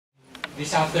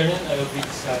This afternoon, I will be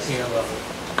discussing about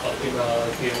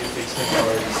optimal PMU placement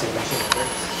for distribution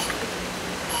networks.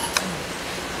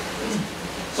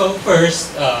 So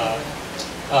first,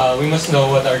 we must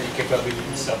know what are the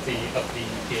capabilities of the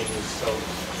PMUs. So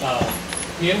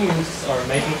PMUs or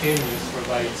micro PMUs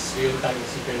provides real-time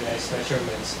synchronized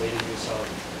measurements by the use of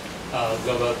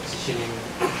global positioning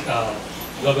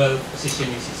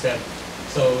system.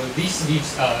 So this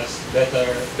gives us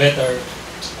better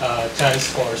chance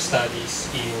for studies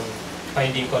in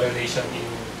finding correlation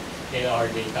in our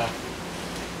data.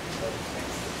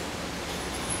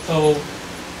 So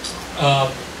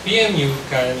PMU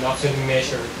can actually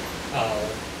measure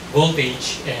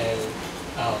voltage and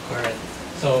current.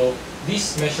 So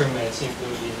these measurements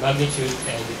include the magnitude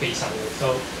and the phase angle.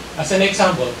 So as an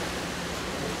example,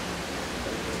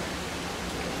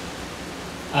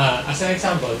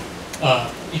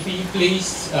 if we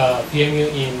place PMU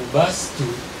in bus 2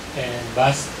 and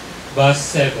bus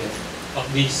 7 of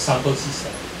this sample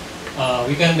system,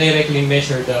 we can directly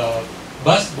measure the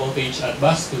bus voltage at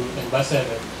bus 2 and bus 7,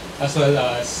 as well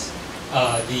as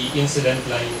the incident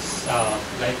lines,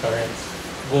 line currents,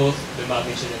 both the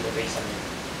magnitude and the phase angle.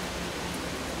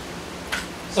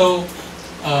 So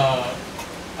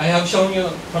I have shown you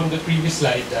from the previous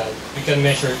slide that we can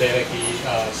measure directly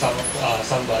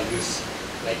some values,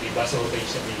 like the bus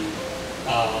voltage and the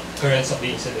currents of the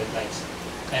incident lines.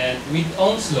 And with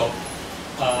Ohm's law,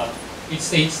 it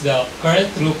states the current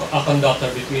through a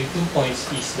conductor between 2 points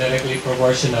is directly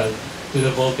proportional to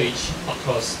the voltage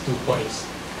across 2 points.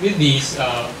 With this,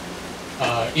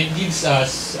 it gives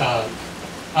us,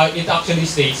 it actually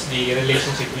states the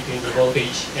relationship between the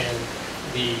voltage and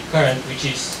the current, which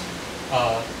is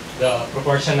the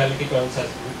proportionality constant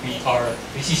would be our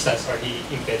resistance or the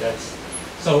impedance.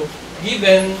 So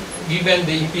given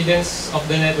the impedance of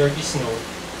the network is known,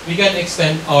 we can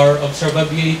extend our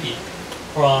observability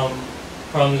from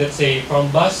let's say from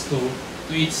bus 2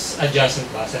 to its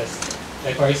adjacent buses.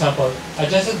 Like for example,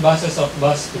 adjacent buses of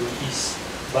bus 2 is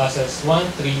buses 1,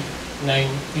 3, 9,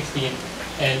 15,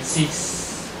 and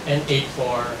 6 and 8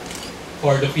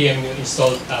 for the PMU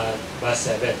installed at bus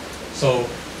 7. So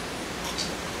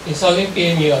installing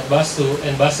PMU at bus 2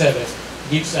 and bus 7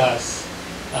 gives us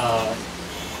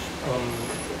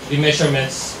the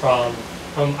measurements from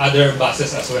other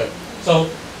buses as well. So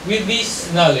with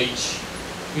this knowledge,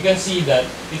 we can see that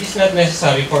it is not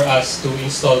necessary for us to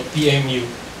install PMU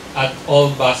at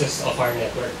all buses of our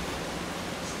network.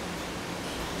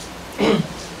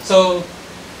 So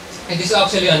it is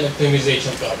actually an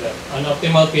optimization problem, an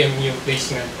optimal PMU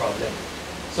placement problem.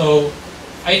 So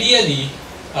ideally,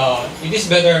 it is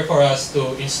better for us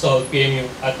to install PMU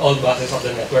at all buses of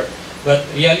the network. But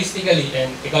realistically and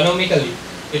economically,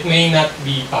 it may not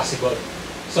be possible.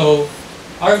 So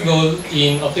our goal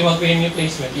in optimal PMU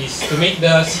placement is to make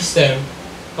the system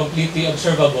completely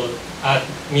observable at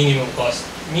minimum cost.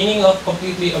 Meaning of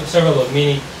completely observable,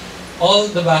 meaning all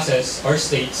the buses or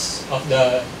states of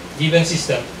the given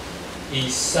system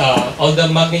is all the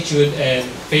magnitude and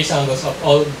phase angles of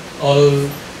all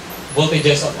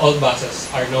voltages of all buses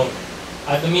are known.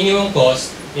 At the minimum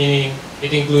cost, meaning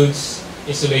it includes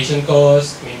installation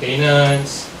cost,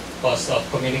 maintenance, cost of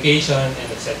communication,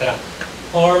 and etc.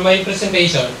 For my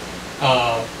presentation,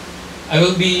 we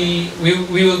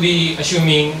will be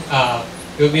assuming a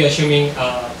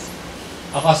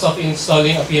cost of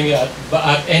installing a PMU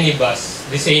at any bus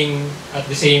at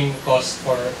the same cost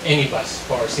for any bus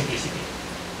for simplicity.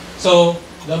 So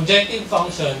the objective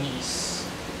function is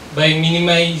by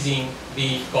minimizing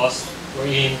the cost,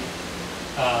 wherein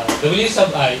W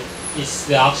sub I is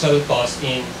the actual cost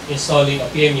in installing a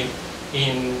PMU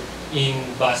in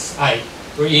bus I,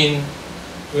 wherein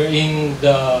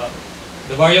the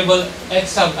variable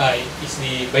X sub I is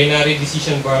the binary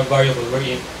decision variable,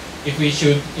 wherein if we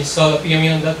should install a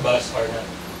PMU on that bus or not.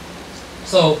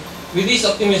 So with this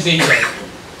optimization,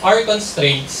 our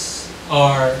constraints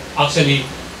are actually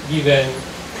given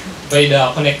by the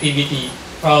connectivity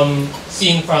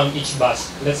seen from each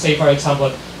bus. Let's say for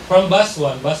example, from bus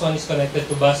 1 is connected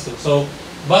to bus 2. So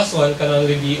bus 1 can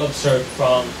only be observed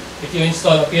from if you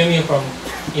install a PMU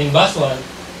in bus 1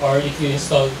 or if you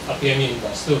install a PMU in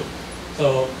bus 2.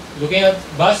 So looking at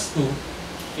bus 2,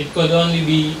 it could only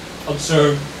be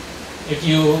observed if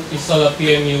you install a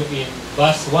PMU in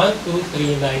bus 1, 2,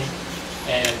 3, 9,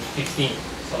 and 15.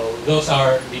 So those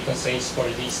are the constraints for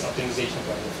this optimization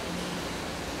problem.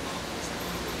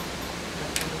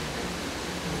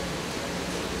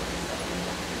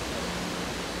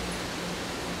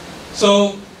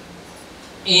 So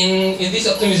in this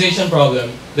optimization problem,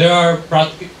 there are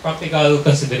practical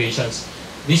considerations.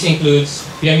 This includes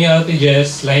PMU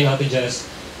outages, line outages,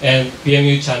 and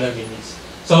PMU channel limits.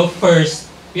 So first,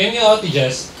 PMU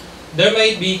outages, there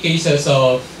might be cases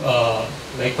of,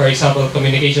 like for example,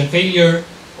 communication failure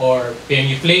or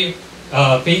PMU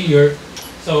failure.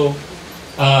 So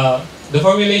the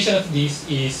formulation of this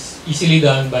is easily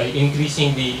done by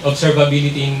increasing the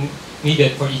observability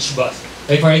needed for each bus.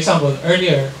 Like for example,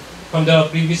 earlier from the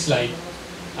previous slide,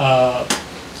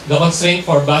 the constraint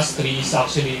for bus 3 is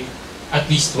actually at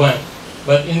least 1.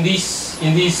 But in this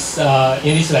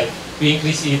slide, we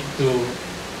increase it to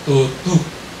 2,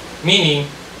 meaning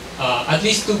at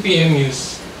least 2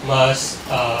 PMUs must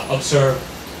observe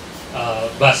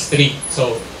bus 3.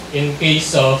 So in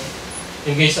case of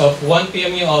 1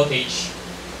 PMU outage,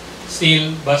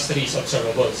 still bus 3 is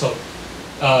observable. So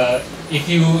if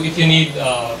you need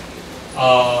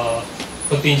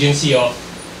contingency of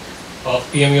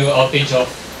PMU outage of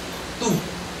 2,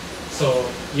 so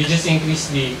you just increase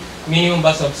the minimum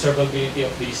bus observability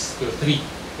of these to 3,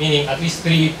 meaning at least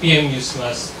 3 PMUs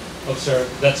must observe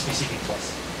that specific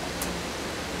bus.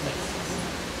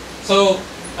 So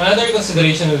another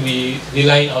consideration will be the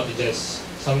line outages.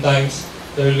 Sometimes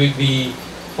there will be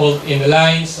fault in the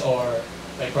lines, or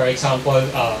like for example,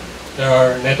 there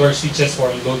are network switches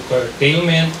for load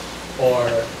curtailment or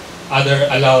other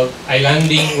allowed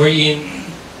islanding, wherein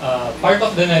part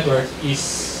of the network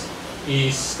is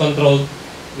controlled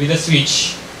with a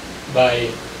switch by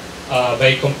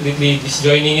completely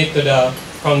disjoining it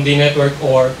from the network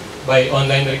or by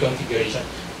online reconfiguration.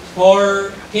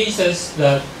 For cases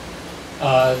that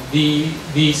the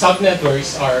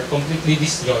subnetworks are completely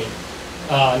disjoint,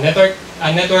 network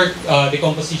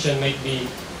decomposition might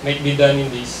be done in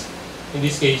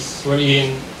this case,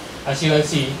 wherein, as you can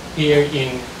see here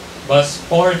in bus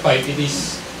 4 or 5, it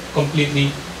is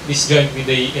completely disjoint with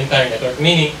the entire network,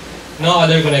 meaning no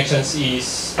other connections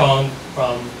is found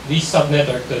from this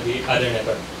subnetwork to the other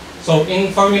network. So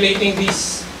in formulating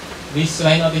these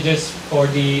line outages for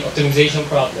the optimization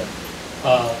problem,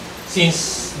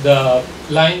 since the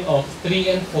line of 3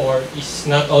 and 4 is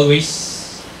not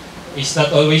always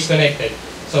connected,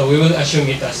 so we will assume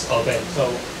it as open.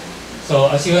 So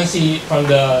as you can see from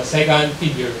the second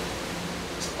figure,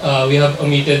 we have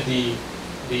omitted the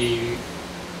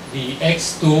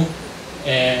X2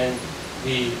 and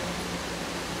the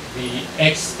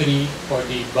X3 for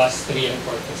the bus 3 and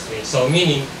 4 constraints. So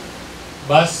meaning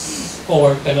bus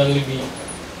 4 can only be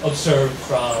observed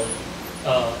from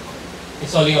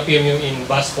installing a PMU in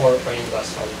bus 4 or in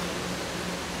bus 5.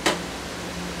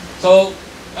 So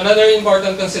another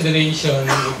important consideration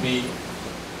would be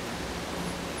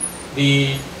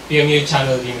the PMU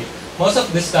channel limit. Most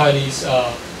of the studies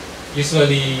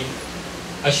usually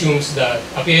assumes that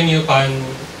a PMU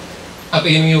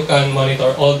can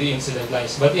monitor all the incident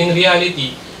lines, but in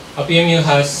reality, a PMU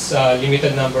has a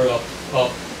limited number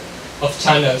of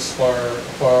channels for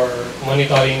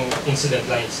monitoring incident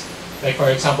lines. Like for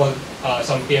example,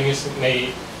 some PMUs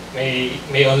may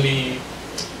only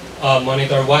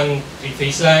monitor 1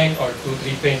 3-phase line or 2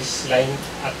 3-phase line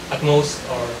at most,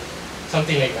 or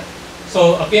something like that.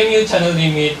 So a PMU channel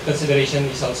limit consideration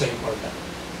is also important.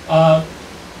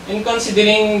 In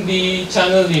considering the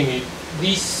channel limit,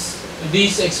 this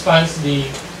expands the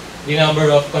number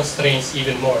of constraints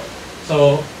even more.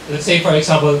 So let's say, for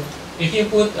example, if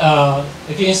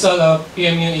you install a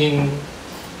PMU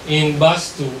in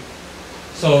bus 2,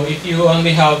 so if you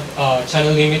only have a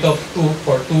channel limit of 2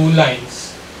 for 2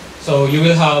 lines, so you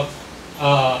will have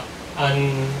a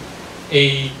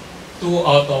 2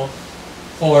 out of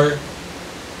 4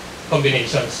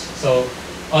 combinations. So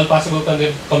all possible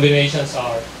combinations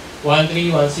are 1,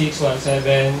 3, 1, 6, 1,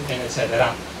 7, and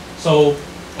etc. So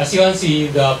as you can see,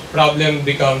 the problem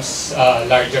becomes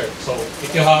larger. So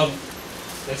if you have,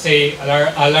 let's say, a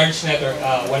large network,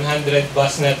 100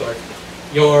 bus network,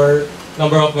 your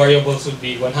number of variables would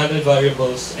be 100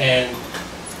 variables and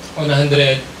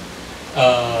 100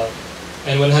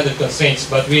 constraints.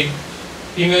 But with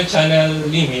PMU channel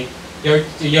limit,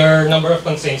 your number of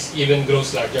constraints even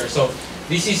grows larger. So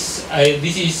this is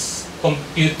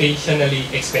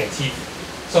computationally expensive.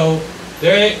 So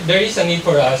there is a need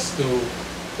for us to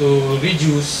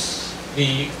reduce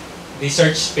the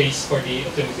search space for the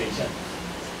optimization.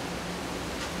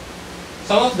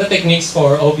 Some of the techniques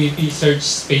for OPP search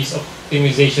space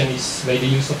optimization is by the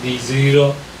use of the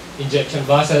zero injection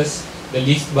buses, the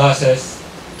lift buses,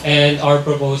 and our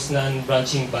proposed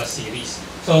non-branching bus series.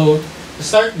 So to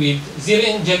start with, zero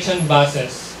injection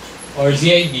buses or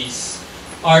ZIBs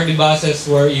are the buses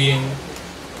wherein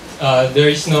there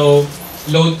is no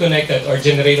load connected or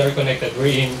generator connected,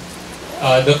 wherein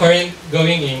the current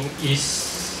going in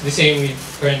is the same with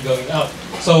current going out.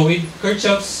 So with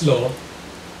Kirchhoff's law,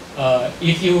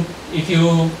 if you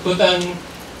put an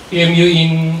PMU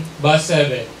in bus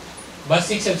 7, bus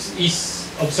 6 is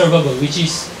observable, which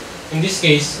is in this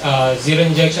case zero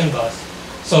injection bus.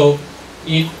 So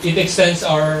it extends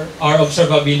our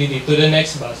observability to the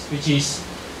next bus, which is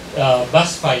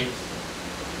bus 5,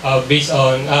 based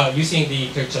on using the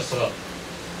Kirchhoff's law.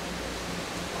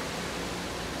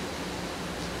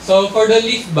 So for the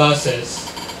leaf buses,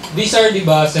 these are the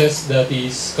buses that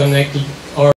is connected,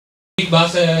 or leaf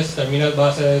buses, terminal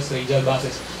buses, radial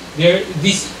buses.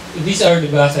 These are the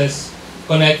buses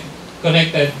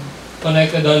connected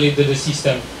only to the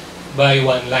system by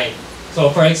one line. So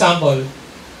for example,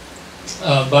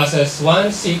 buses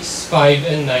 1, 6, 5,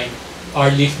 and 9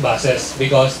 are leaf buses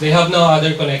because they have no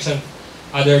other connection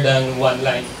other than one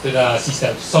line to the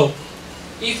system. So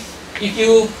if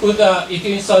you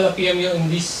install a PMU in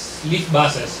these leaf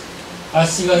buses,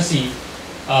 as you can see,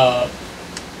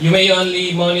 you may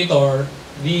only monitor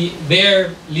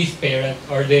their leaf parent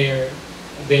or the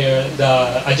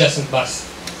adjacent bus.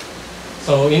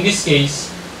 So in this case,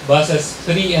 buses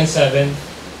 3 and 7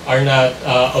 are not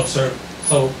observed.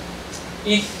 So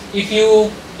if you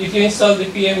install the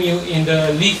PMU in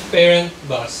the leaf parent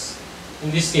bus, in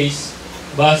this case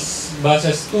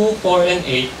buses 2, 4, and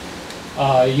 8,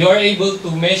 you are able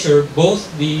to measure both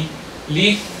the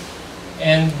leaf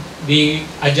and the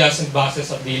adjacent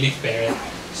buses of the leaf parent.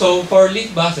 So for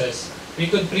leaf buses, we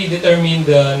could predetermine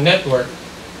the network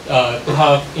to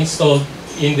have installed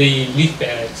in the leaf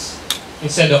parents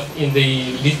instead of in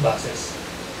the leaf buses.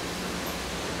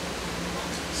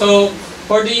 So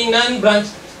for the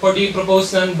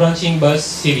proposed non-branching bus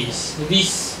series,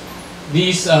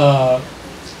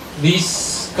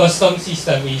 this custom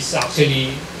system is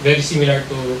actually very similar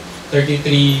to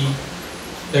 33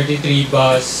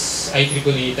 bus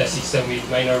IEEE test system with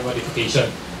minor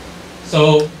modification.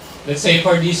 So let's say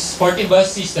for this 40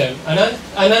 bus system, a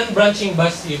non-branching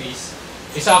bus series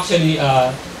is actually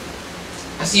a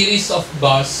series of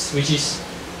bus which is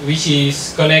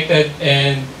connected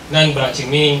and non-branching,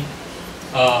 meaning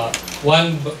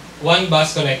one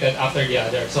bus connected after the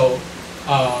other. So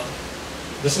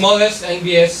the smallest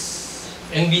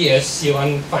NBS you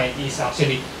can find is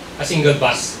actually a single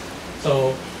bus.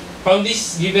 So from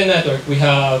this given network, we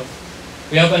have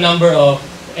a number of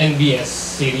NBS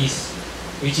series,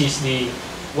 which is the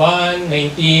 1,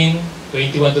 19,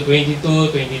 21 to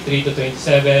 22, 23 to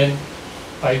 27,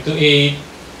 5 to 8,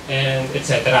 and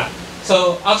etc.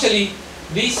 So actually,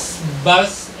 this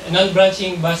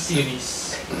non-branching bus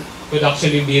series could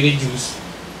actually be reduced,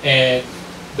 and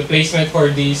the placement for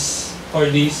these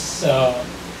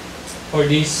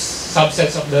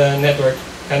subsets of the network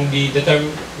can be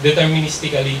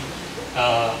deterministically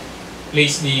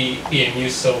place the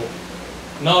PMUs. So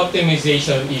no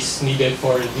optimization is needed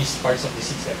for these parts of the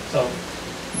system. So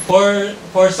for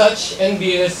such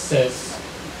NBSs,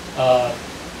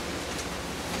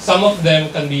 some of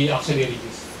them can be actually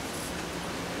reduced.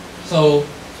 So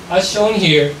as shown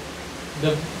here,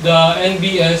 the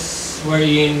NBS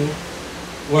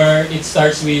where it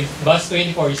starts with bus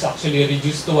 24 is actually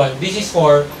reduced to 1. This is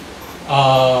for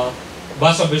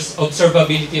bus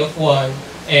observability of 1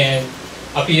 and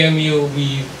a PMU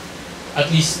with at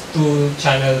least 2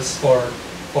 channels for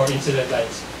incident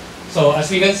lines. So as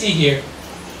we can see here,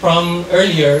 from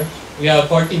earlier, we have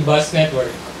 40 bus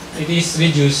network. It is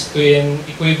reduced to an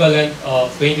equivalent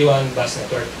of 21 bus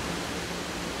network.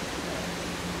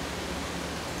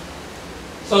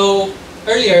 So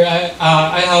earlier,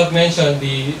 I have mentioned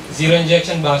the zero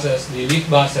injection buses, the leaf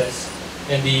buses,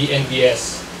 and the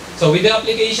NBS. So with the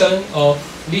application of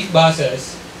leaf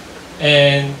buses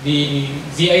and the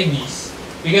ZIBs,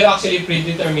 we can actually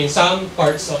predetermine some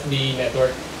parts of the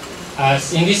network.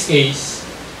 As in this case,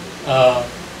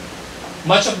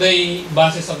 much of the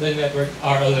buses of the network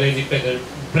are already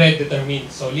predetermined.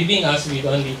 So leaving us with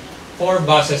only 4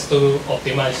 buses to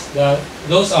optimize.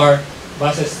 Those are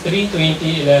buses 3,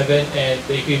 20, 11, and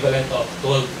the equivalent of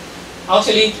 12.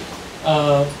 Actually,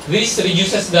 this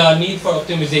reduces the need for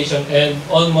optimization and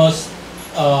almost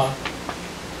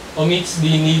omits the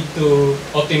need to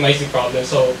optimize the problem.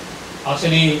 So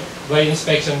actually, by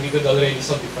inspection, we could already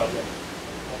solve the problem.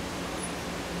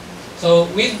 So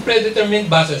with predetermined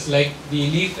buses like the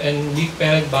leaf and leaf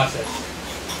parent buses,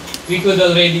 we could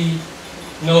already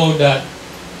know that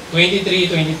 23,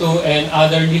 22, and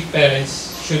other leaf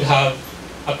parents should have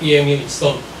a PMU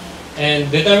installed. And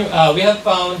we have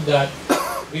found that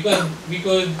we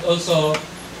could also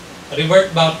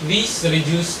revert back these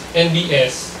reduced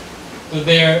NBS to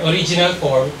their original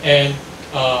form and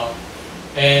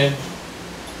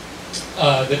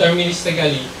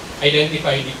deterministically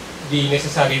identify the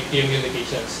necessary PMU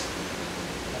locations.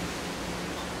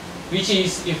 which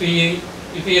is if we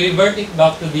revert it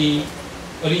back to the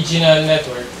original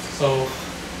network, so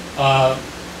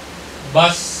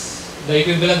the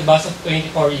equivalent bus of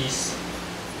 24 is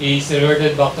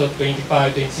reverted back to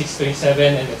 25, 26,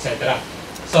 27, and etc.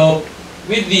 So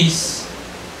with this,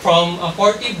 from a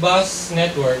 40 bus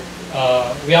network,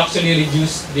 we actually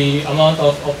reduced the amount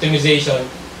of optimization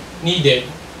needed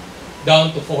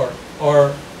down to 4.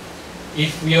 Or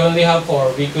if we only have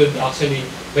 4, we could actually,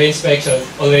 by inspection,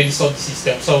 already solve the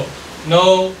system. So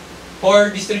no, for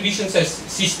distribution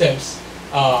systems,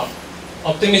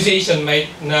 optimization might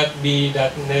not be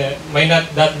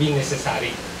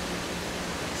necessary.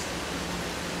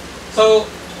 So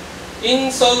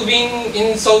in solving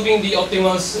the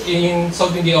optimal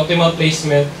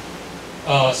placement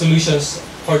solutions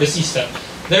for the system,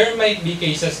 there might be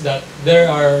cases that there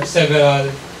are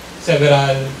several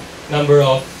number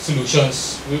of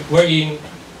solutions wherein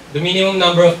the minimum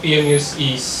number of PMUs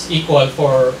is equal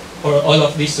for all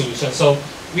of these solutions. So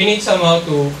we need somehow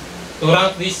to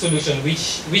rank this solution,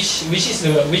 which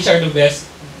are the best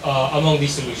among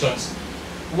these solutions.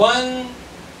 One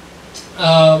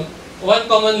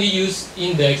commonly used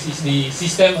index is the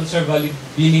System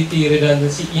Observability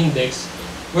Redundancy Index,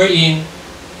 wherein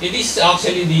it is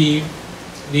actually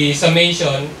the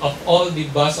summation of all the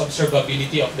bus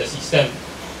observability of the system.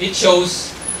 It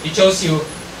shows you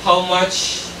how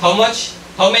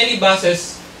many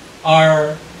buses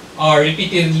are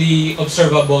repeatedly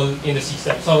observable in the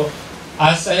system. So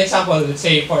as an example, let's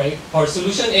say for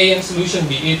solution A and solution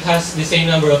B, it has the same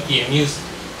number of PMUs,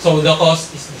 so the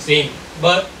cost is the same.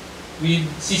 But with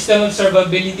System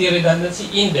Observability Redundancy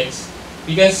Index,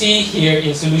 we can see here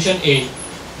in solution A,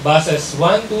 buses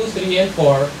 1, 2, 3, and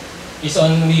 4 is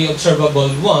only observable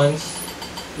once,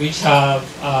 which have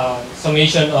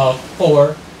summation of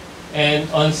 4. And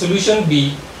on solution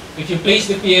B, if you place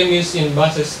the PMUs in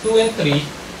buses 2 and 3,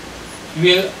 you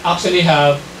will actually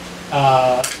have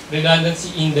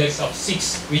redundancy index of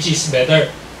 6, which is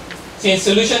better. Since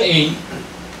solution A,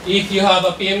 if you have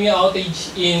a PMU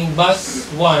outage in bus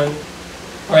 1,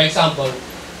 for example,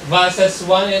 buses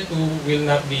 1 and 2 will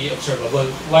not be observable.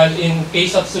 While in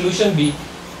case of solution B,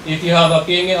 if you have a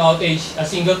PMU outage, a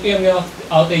single PMU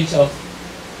outage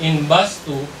in bus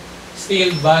 2,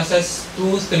 still buses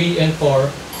 2, 3, and 4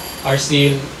 are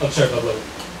still observable.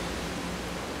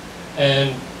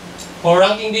 And for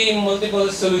ranking the multiple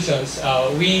solutions,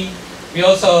 we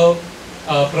also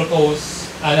propose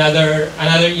another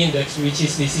index, which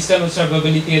is the System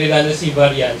Observability Redundancy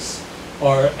Variance,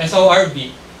 or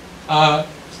SORV.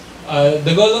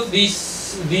 The goal of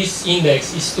this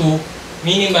index is to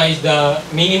minimize the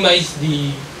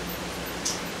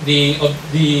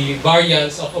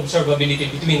variance of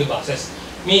observability between the buses.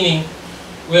 Meaning,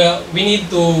 we need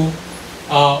to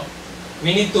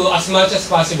as much as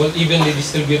possible evenly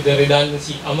distribute the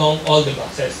redundancy among all the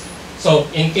buses. So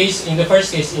in the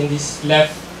first case, in this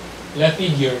left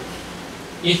figure,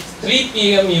 if 3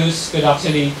 PMUs could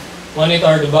actually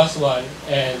monitor the bus 1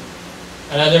 and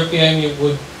another PMU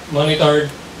would monitor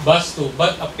bus 2,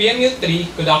 but a PMU 3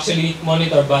 could actually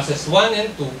monitor buses 1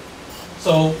 and 2.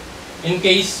 So in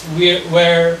case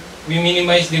where we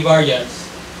minimize the variance,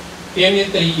 PMU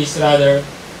 3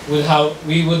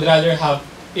 we would rather have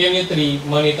PMU 3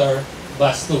 monitor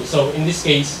bus 2. So in this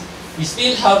case, we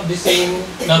still have the same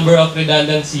number of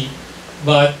redundancy,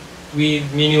 but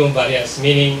with minimum variance,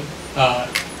 meaning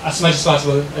as much as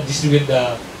possible distribute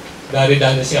the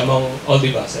redundancy among all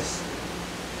the buses.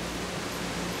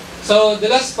 So the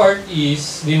last part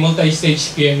is the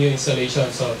multi-stage PMU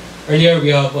installation. So earlier we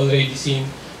have already seen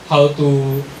how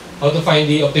to find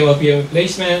the optimal PMU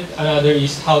placement. Another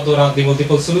is how to rank the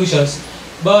multiple solutions.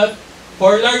 But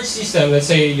for large system, let's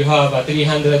say you have a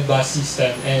 300 bus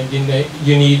system and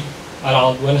you need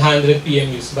around 100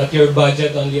 PMUs, but your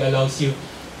budget only allows you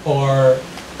for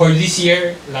this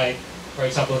year, like for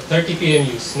example 30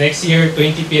 PMUs, next year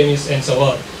 20 PMUs, and so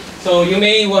on. So you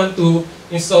may want to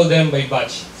install them by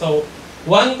batch. So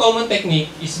one common technique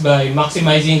is by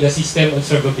maximizing the system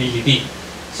observability.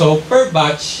 So per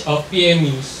batch of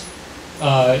PMUs,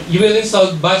 you will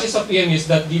install batches of PMUs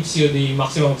that gives you the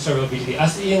maximum observability.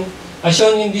 As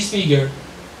shown in this figure,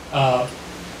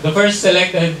 the first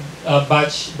selected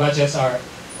batches are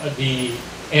the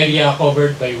area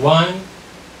covered by 1,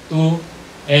 2,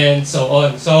 and so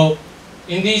on. So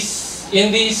in this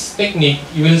technique,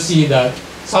 you will see that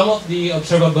some of the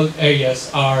observable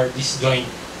areas are disjoint.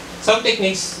 Some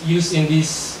techniques used in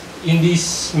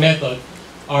this method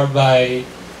are by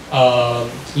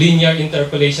linear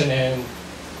interpolation and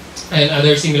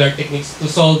other similar techniques to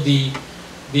solve the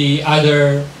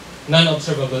other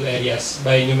non-observable areas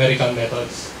by numerical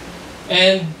methods.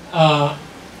 And uh,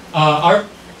 our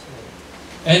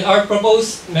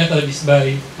proposed method is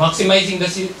by maximizing the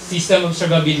system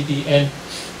observability and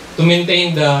to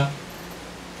maintain the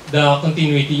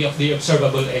continuity of the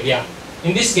observable area.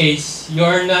 In this case, you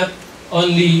are not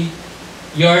only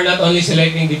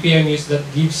selecting the PMUs that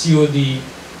gives you the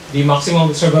maximum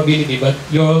observability, but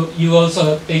you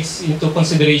also takes into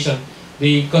consideration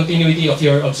the continuity of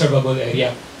your observable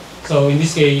area. So in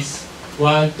this case,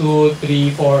 1, 2,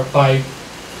 3, 4, 5,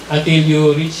 until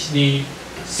you reach the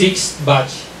 6th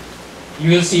batch,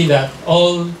 you will see that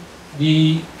all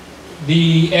the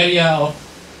area of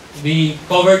the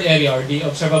covered area or the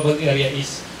observable area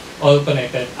is all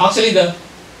connected. Actually, the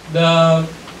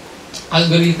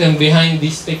algorithm behind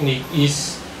this technique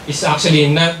is actually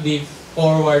not the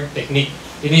forward technique.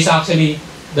 It is actually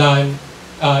done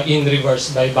in reverse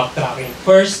by backtracking.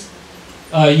 First,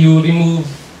 you remove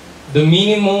the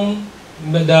minimum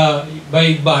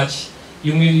by batch.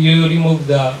 You remove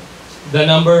the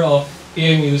number of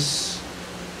PMUs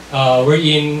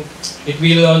wherein it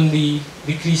will only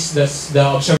decrease the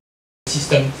observable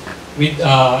system with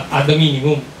at the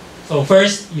minimum. So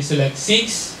first, you select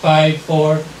 6, 5,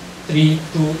 4, 3,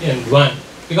 2, and 1.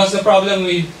 Because the problem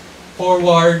with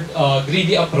forward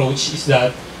greedy approach is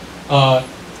that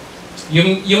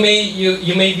you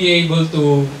may be able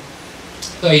to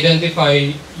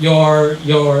identify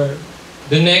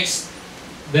the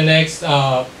next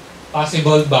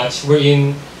possible batch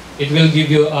wherein it will give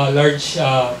you a large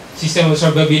system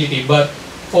observability, but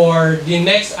for the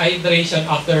next iteration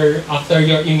after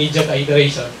your immediate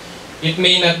iteration, it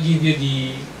may not give you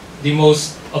the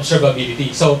most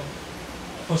observability. So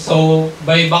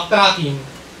by backtracking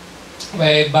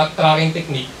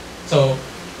technique, so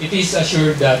it is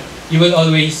assured that you will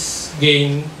always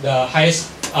gain the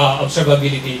highest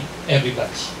observability every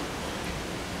batch.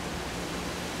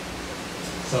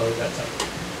 So that's it.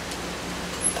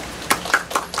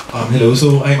 Hello,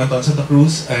 so I'm Anton Santa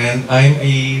Cruz, and I'm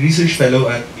a research fellow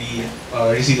at the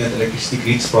Resilient Electricity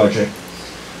Grids project.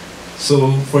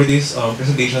 So for this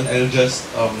presentation, I'll just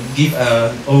give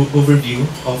an overview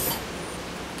of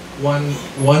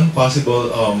one possible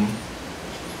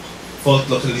fault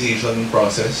localization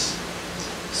process.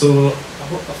 So a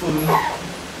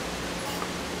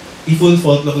full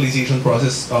fault localization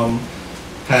process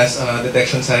has a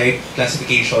detection site,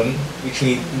 classification, which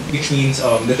means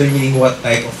determining what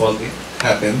type of fault it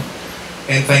happened,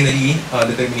 and finally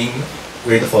determining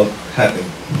where the fault happened.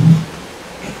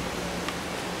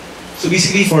 So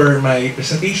basically, for my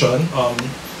presentation,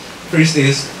 first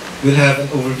is we'll have an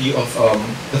overview of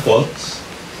the faults.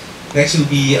 Next will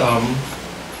be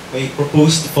my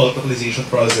proposed fault localization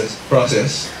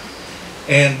process,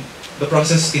 and the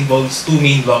process involves two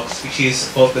main blocks, which is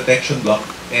fault detection block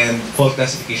and fault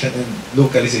classification and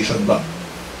localization block.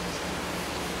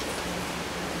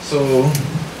 So,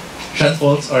 shunt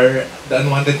faults are the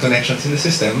unwanted connections in the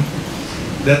system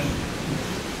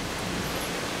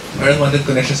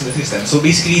So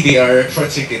basically, they are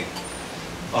short circuit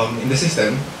in the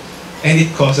system, and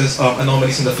it causes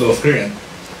anomalies in the flow of current.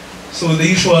 So the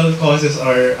usual causes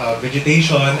are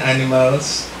vegetation,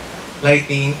 animals,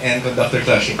 lighting, and conductor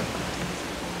clashing.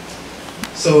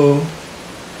 So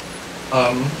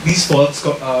these faults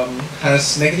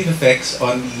has negative effects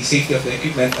on the safety of the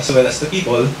equipment as well as the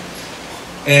people,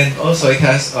 and also it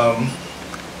has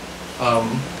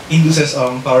induces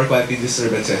power quality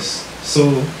disturbances.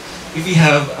 So if we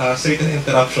have a certain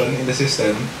interruption in the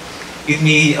system, it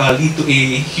may lead to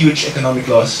a huge economic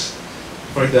loss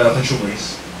for the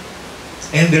consumers.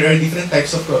 And there are different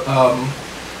types of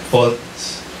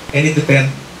faults, and it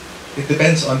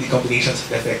depends on the combinations of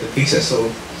the affected phases. So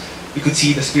you could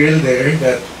see the spiral there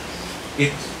that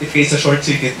it creates a short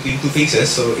circuit between two phases,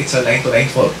 so it's a line-to-line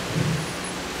fault.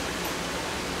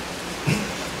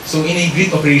 So in a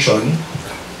grid operation,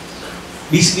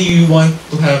 basically you want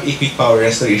to have a quick power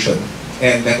restoration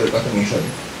and network automation.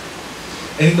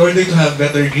 And in order to have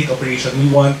better grid operation, we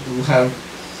want to have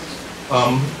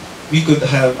we could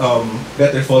have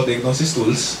better fault diagnosis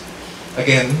tools.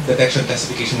 Again, detection,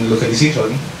 classification, and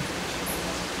localization.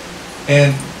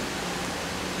 And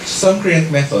some current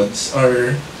methods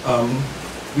are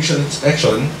visual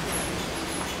inspection,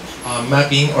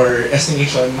 mapping or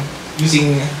estimation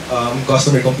using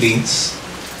customer complaints,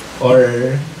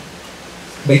 or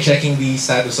by checking the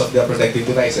status of the protective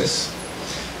devices.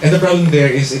 And the problem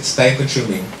there is it's time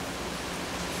consuming.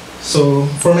 So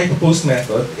for my proposed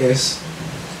method is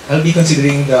I'll be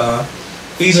considering the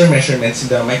phasor measurements in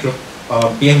the micro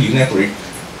PMU network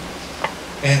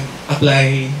and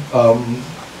apply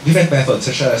different methods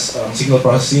such as signal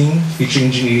processing, feature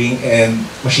engineering, and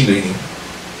machine learning.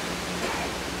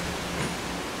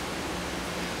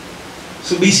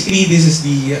 So basically, this is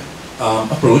the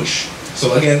approach.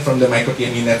 So again, from the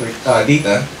micro-PMU network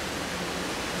data,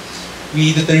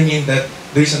 we determine that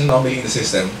there's an anomaly in the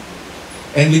system.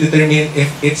 And we determine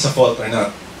if it's a fault or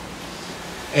not.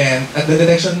 And at the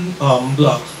detection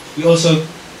block, we also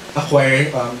acquire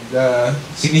the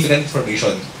significant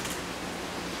information.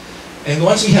 And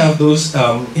once we have those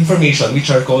information, which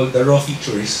are called the raw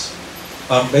features,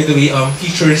 by the way,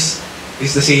 features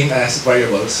is the same as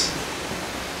variables.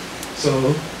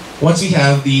 So once we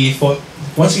have the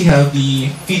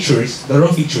features, the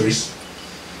raw features,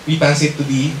 we pass it to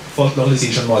the fault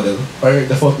localization model or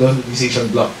the fault localization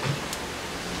block.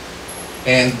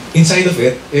 And inside of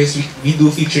it is we do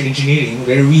feature engineering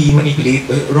where we manipulate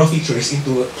the raw features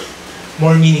into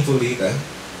more meaningful data,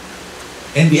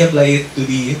 and we apply it to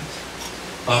the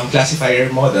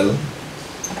classifier model,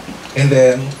 and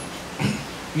then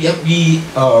we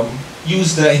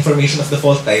use the information of the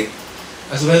fault type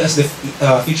as well as the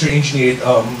feature engineered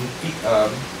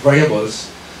variables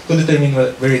to determine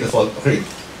where the fault occurred.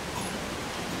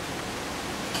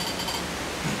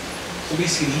 So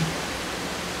basically,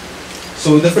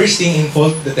 the first thing in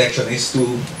fault detection is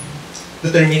to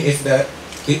determine if there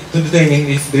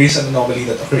is an anomaly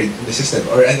that occurred in the system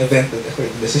or an event that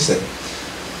occurred in the system.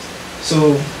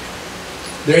 So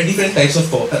there are different types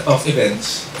of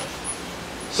events.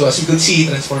 So as you could see,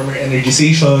 transformer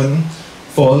energization,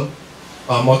 fault,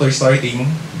 motor starting,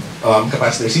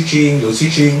 capacitor switching, load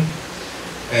switching,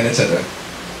 and etc.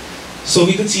 So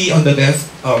we could see on the left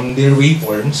their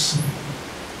waveforms.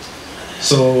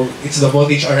 So it's the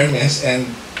voltage RMS, and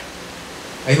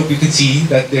I hope you can see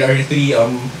that there are three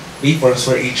waveforms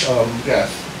for each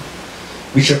graph,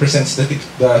 which represents the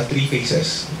three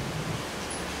phases.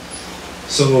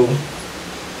 So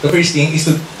the first thing is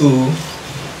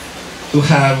to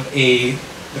have a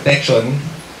detection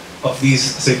of these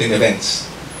certain events.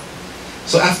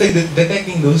 So after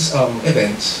detecting those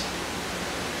events,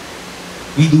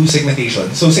 we do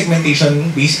segmentation. So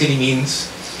segmentation basically means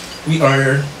we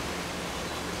are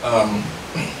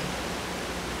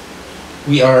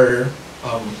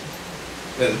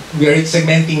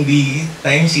segmenting the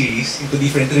time series into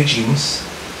different regimes.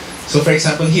 So for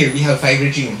example, here we have 5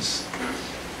 regimes.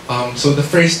 So the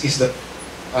first is the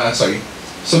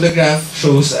So the graph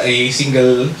shows a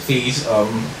single phase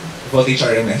voltage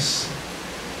RMS,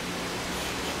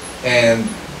 and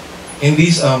in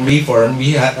this waveform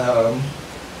we had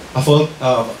a fault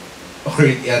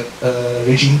occurred at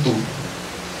regime 2.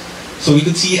 So we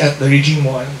could see at the regime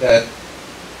 1 that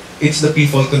it's the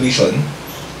pre-fault condition,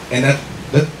 and at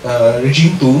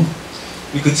regime 2,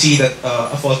 we could see that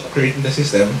a fault occurred in the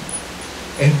system,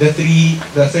 and the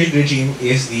third regime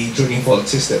is the during fault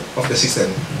system of the system.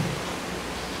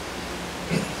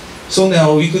 So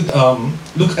now we could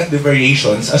look at the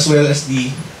variations as well as the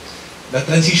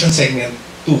transition segment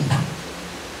 2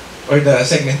 or the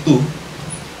segment 2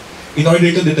 in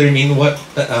order to determine what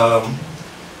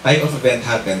type of event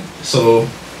happened. So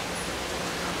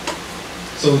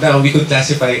now we could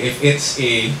classify if it's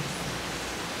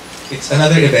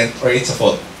another event or it's a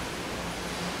fault.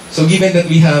 So given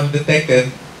that we have detected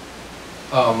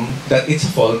that it's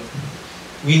a fault,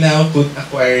 we now could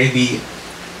acquire the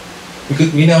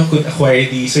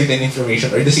certain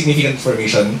information or the significant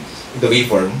information in the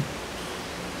waveform.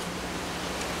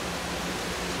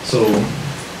 So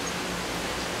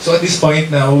at this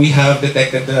point now, we have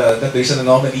detected that there's an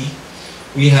anomaly,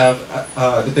 we have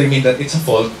determined that it's a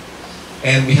fault,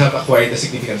 and we have acquired the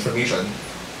significant information.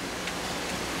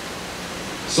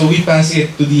 So we pass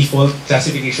it to the fault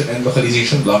classification and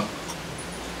localization block.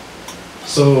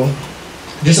 So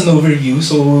just an overview.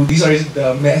 So these are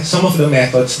some of the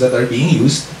methods that are being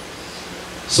used.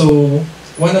 So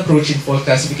one approach in fault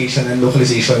classification and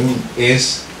localization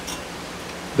is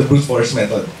the brute force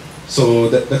method. So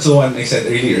that's the one I said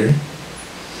earlier.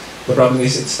 The problem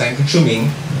is it's time consuming.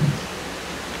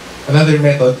 Another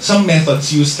method, some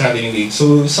methods use traveling waves.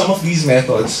 So some of these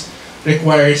methods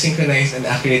require synchronized and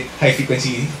accurate high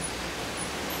frequency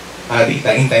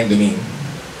data in time domain.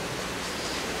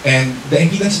 And the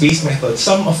impedance-based methods,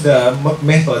 some of the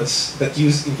methods that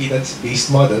use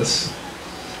impedance-based models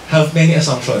have many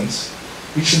assumptions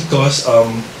which should cause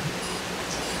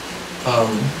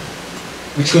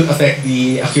which could affect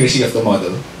the accuracy of the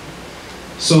model.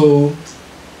 So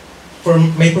for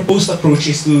my proposed approach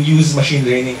is to use machine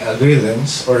learning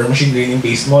algorithms or machine learning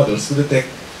based models to detect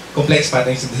complex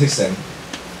patterns in the system.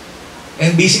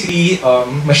 And basically,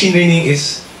 machine learning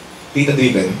is data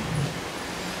driven.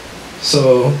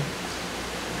 So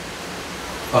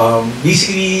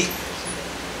basically,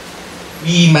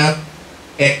 we map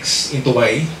X into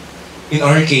Y. In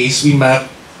our case, we map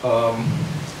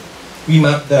we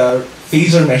map the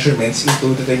phasor measurements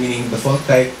into determining the fault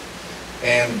type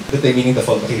and determining the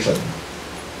fault location.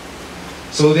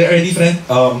 So there are different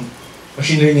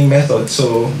machine learning methods.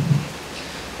 So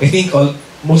I think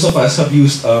most of us have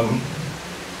used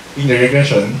linear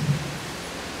regression.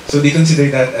 So they consider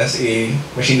that as a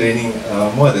machine learning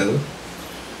model.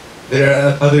 There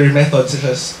are other methods such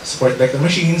as support vector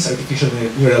machines, artificial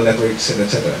neural networks, and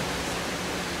etc.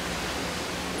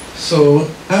 So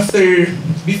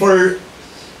before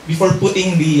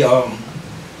putting the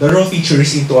raw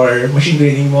features into our machine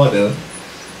learning model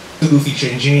to do feature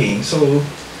engineering, so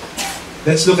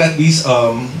let's look at this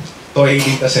toy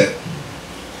data set.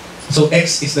 So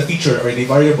X is the feature or the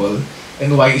variable,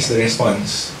 and Y is the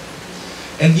response.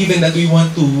 And given that we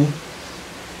want to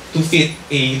fit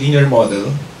a linear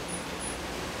model,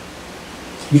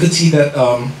 we could see that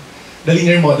the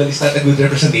linear model is not a good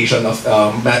representation of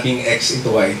mapping X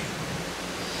into Y.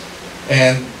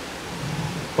 And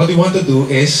what we want to do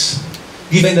is,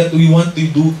 given that we want to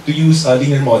use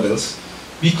linear models,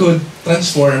 we could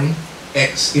transform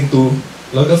X into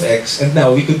log of X, and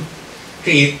now we could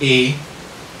create a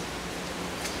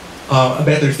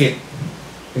better fit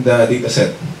in the data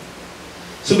set.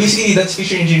 So basically, that's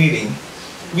feature engineering.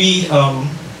 We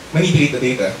manipulate the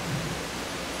data.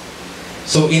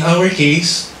 So in our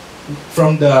case,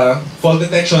 from the fault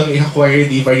detection, we acquire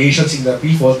the variations in the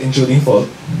pre-fault and during fault.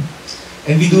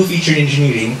 And we do feature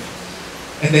engineering,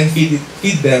 and then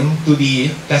feed them to the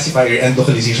classifier and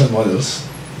localization models.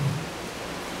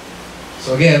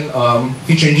 So again,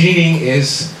 feature engineering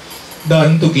is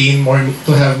done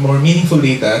to have more meaningful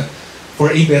data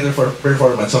for a better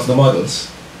performance of the models.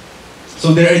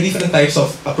 So there are different types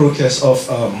of approaches of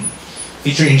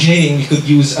feature engineering. We could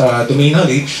use domain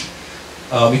knowledge.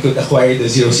 We could acquire the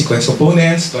zero sequence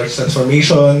components, large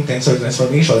transformation, tensor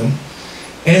transformation,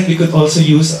 and we could also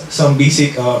use some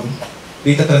basic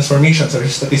data transformations or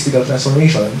statistical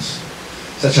transformations,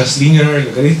 such as linear,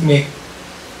 logarithmic,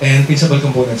 and principal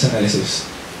components analysis.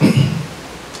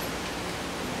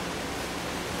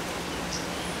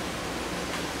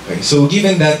 Okay, so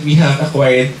given that we have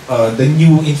acquired the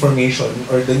new information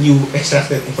or the new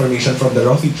extracted information from the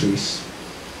raw features,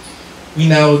 we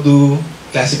now do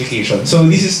classification. So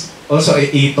this is also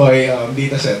a toy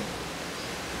data set.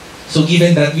 So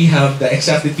given that we have the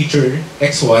extracted feature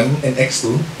x1 and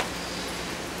x2,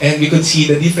 and we could see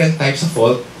the different types of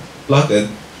fault plotted.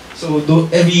 So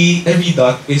every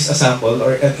dot is a sample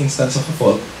or an instance of a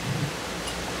fault.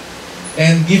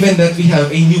 And given that we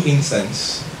have a new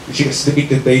instance, which is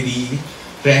depicted by the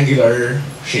triangular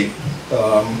shape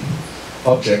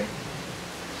object,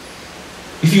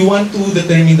 if you want to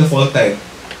determine the fault type,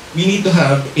 we need to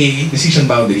have a decision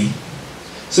boundary.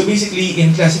 So basically,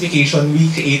 in classification, we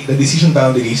create the decision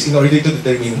boundaries in order to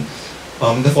determine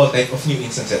the fault type of new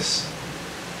instances.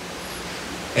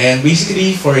 And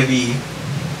basically, for the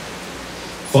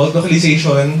fault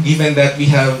localization, given that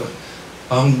we have,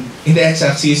 in the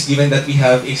x-axis, given that we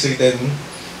have a certain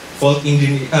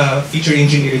feature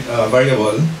engineered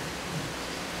variable,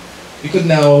 we could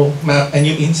now map a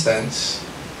new instance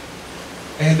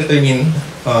and determine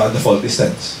the fault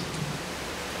distance.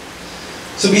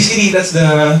 So basically, that's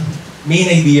the main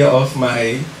idea of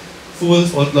my full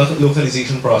fault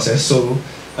localization process. So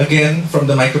again, from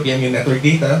the micro-PMU network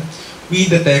data, we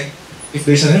detect if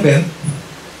there's an event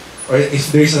or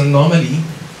if there's an anomaly.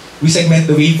 We segment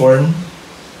the waveform,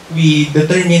 we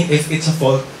determine if it's a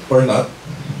fault or not,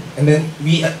 and then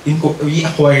we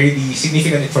acquire the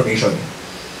significant information,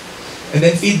 and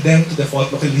then feed them to the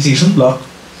fault localization block.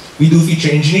 We do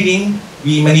feature engineering,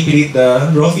 we manipulate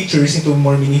the raw features into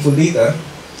more meaningful data,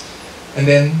 and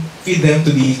then feed them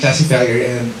to the classifier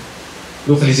and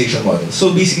localization model.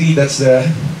 So basically, that's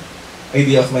the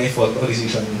idea of my fault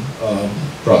localization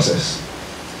process.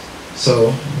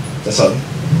 So that's all.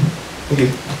 Thank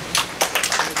you.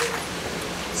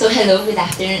 So hello, good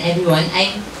afternoon everyone.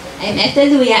 I'm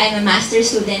Ethel, Luya. I'm a master's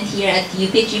student here at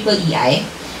UP EEEI.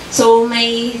 So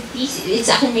my thesis, it's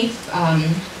actually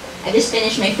I just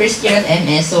finished my first year of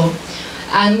MS. So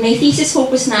my thesis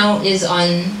focus now is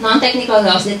on non-technical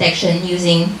loss detection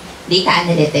using data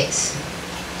analytics.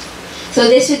 So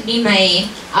this would be my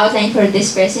outline for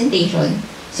this presentation.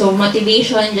 So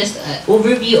motivation, just an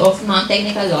overview of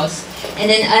non-technical loss, and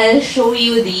then I'll show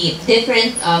you the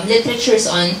different literatures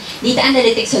on data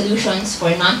analytic solutions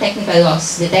for non-technical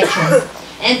loss detection,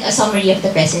 and a summary of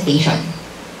the presentation.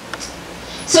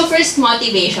 So first,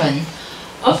 motivation.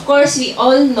 Of course, we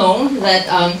all know that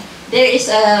there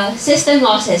is system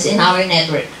losses in our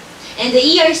network, and the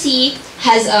ERC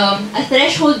has a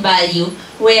threshold value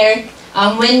where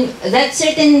when that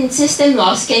certain system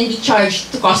loss can be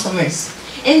charged to customers.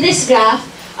 In this graph,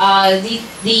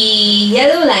 the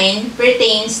yellow line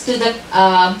pertains to the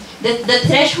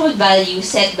threshold value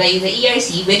set by the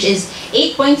ERC, which is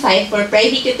 8.5 for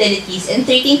private utilities and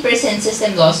 13%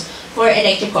 system loss for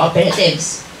electric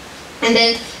cooperatives. And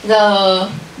then the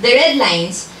red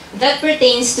lines, that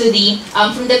pertains to the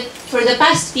for the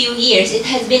past few years, it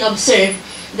has been observed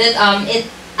that it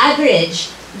average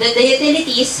that the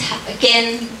utilities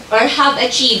can or have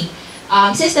achieved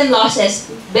system losses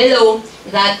below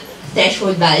that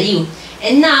threshold value.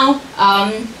 And now,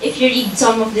 if you read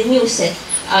some of the news,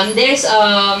 there's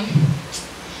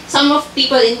some of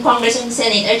people in Congress and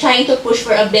Senate are trying to push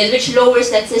for a bill which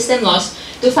lowers that system loss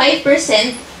to 5%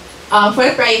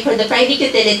 for the private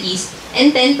utilities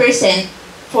and 10%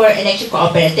 for electric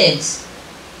cooperatives.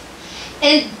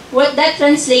 And what that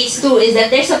translates to is that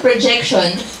there's a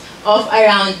projection of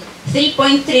around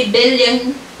 3.3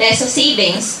 billion peso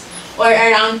savings, or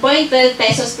around 0.12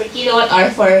 pesos per kilowatt hour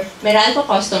for Meralco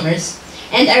customers,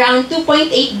 and around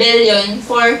 2.8 billion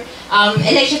for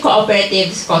electric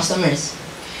cooperatives customers.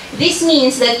 This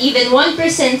means that even 1%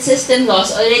 system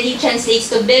loss already translates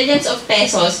to billions of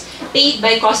pesos paid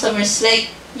by customers like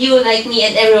you, like me,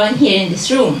 and everyone here in this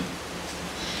room.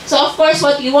 So of course,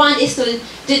 what we want is to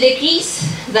decrease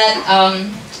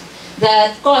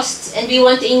that costs, and we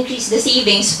want to increase the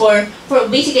savings for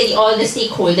basically all the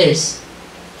stakeholders.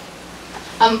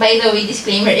 By the way,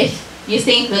 disclaimer, if you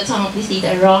think that some of these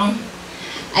data are wrong,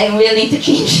 I'm willing to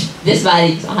change this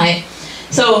values, okay?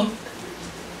 So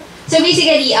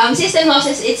basically, system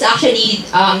losses, it's actually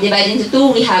divided into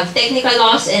two. We have technical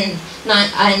loss and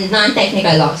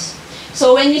non-technical loss.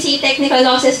 So when we say technical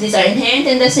losses, these are inherent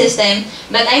in the system,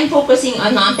 but I'm focusing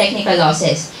on non-technical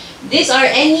losses. These are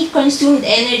any consumed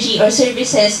energy or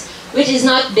services which is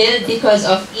not billed because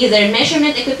of either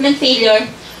measurement equipment failure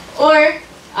or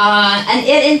an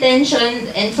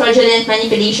ill-intentioned and fraudulent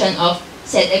manipulation of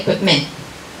said equipment.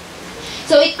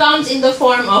 So it comes in the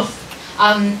form of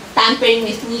tampering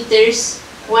with meters,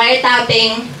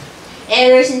 wiretapping,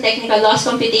 errors in technical loss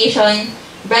computation,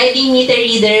 bribing meter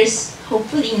readers,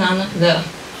 hopefully none of the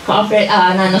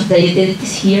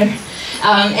utilities here,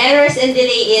 errors and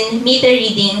delay in meter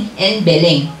reading and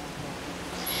billing.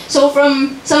 So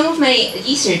from some of my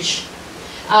research,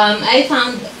 I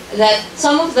found that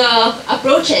some of the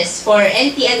approaches for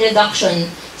NTL reduction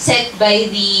set by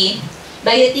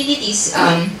utilities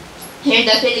here in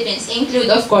the Philippines include,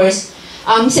 of course,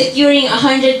 securing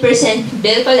 100%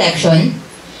 bill collection,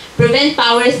 prevent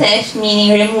power theft,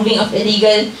 meaning removing of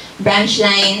illegal branch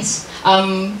lines,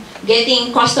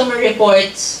 getting customer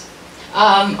reports,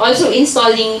 also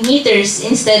installing meters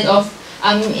instead of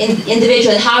in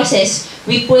individual houses.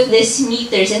 We put these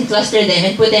meters and cluster them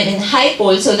and put them in high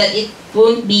poles so that it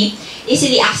won't be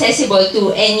easily accessible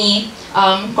to any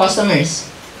customers.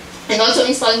 And also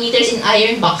install meters in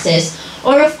iron boxes,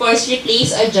 or of course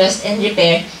replace, adjust, and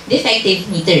repair defective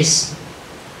meters.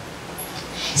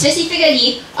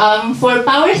 Specifically, for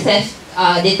power theft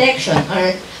detection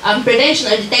or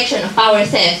prevention or detection of power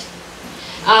theft,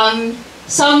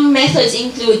 some methods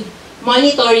include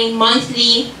monitoring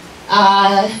monthly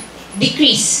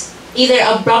decrease, either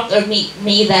abrupt or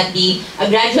may that be a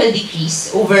gradual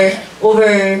decrease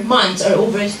over months or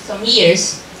over some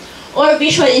years, or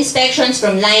visual inspections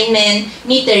from linemen,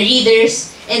 meter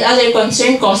readers, and other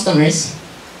concerned customers.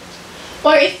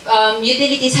 Or if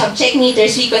utilities have check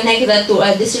meters, we connect that to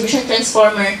a distribution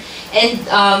transformer and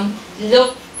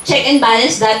check and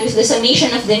balance that with the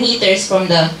summation of the meters from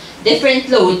the different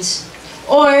loads.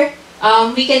 Or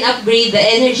we can upgrade the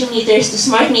energy meters to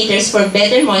smart meters for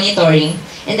better monitoring,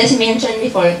 and as mentioned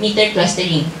before, meter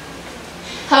clustering.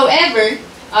 However,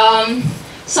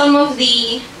 some of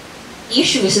the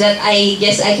issues that I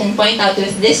guess I can point out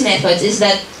with these methods is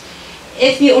that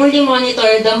if you only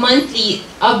monitor the monthly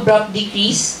abrupt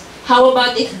decrease, how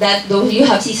about if though you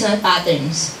have seasonal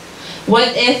patterns?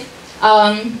 What if,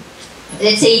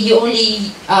 let's say you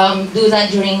only do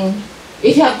that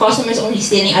if you have customers only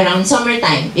stealing around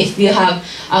summertime, if you have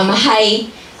a high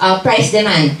price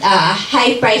demand,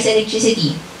 high price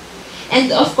electricity.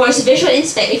 And of course,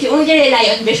 if you only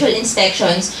rely on visual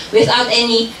inspections without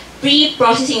any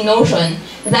pre-processing notion,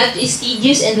 that is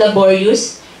tedious and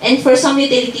laborious. And for some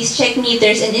utilities, check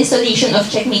meters and installation of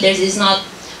check meters is not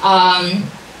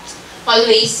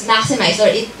always maximized, or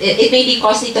it may be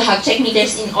costly to have check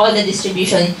meters in all the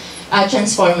distribution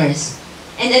transformers.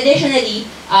 And additionally,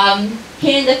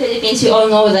 here in the Philippines, we all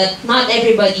know that not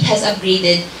everybody has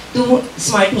upgraded to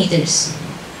smart meters.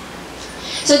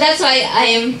 So that's why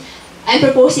I'm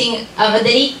proposing a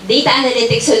data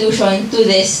analytics solution to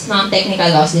this non-technical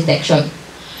loss detection.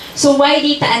 So why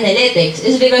data analytics?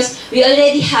 Is because we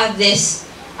already have this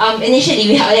initially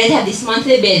we already have these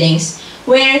monthly billings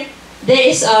where there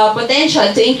is a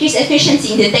potential to increase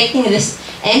efficiency in detecting this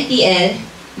NTL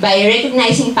by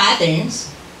recognizing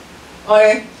patterns,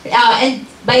 or and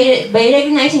by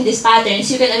recognizing these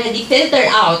patterns, you can already filter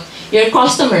out your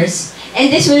customers,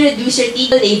 and this will reduce your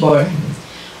tedious labor,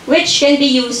 which can be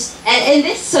used, and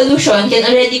this solution can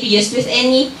already be used with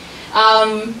any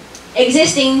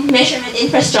existing measurement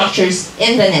infrastructures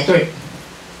in the network.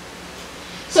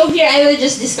 So here I will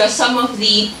just discuss some of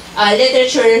the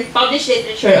published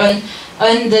literature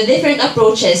on the different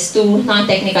approaches to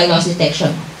non-technical loss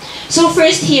detection. So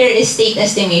first here is state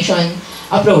estimation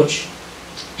approach.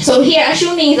 So here,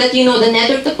 assuming that you know the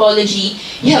network topology,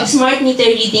 you have smart meter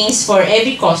readings for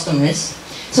every customers.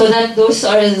 So that those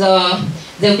are the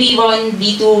V1,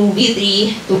 V2,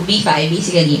 V3 to V5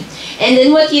 basically. And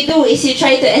then what you do is you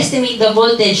try to estimate the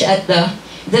voltage at the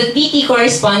VT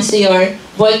corresponds to your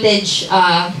voltage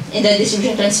in the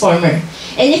distribution transformer.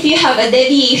 And if you have a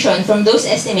deviation from those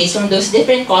estimates from those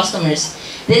different customers,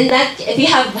 then that if you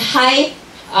have high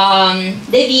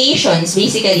deviations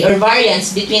basically or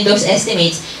variance between those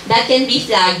estimates, that can be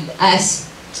flagged as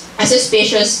a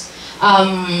suspicious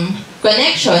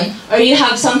connection, or you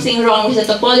have something wrong with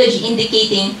the topology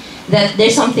indicating that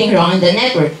there's something wrong in the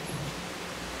network.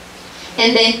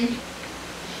 And then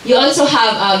you also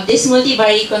have this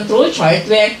multivariate control chart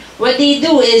where what they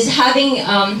do is having,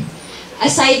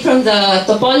 aside from the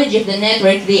topology of the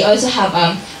network, they also have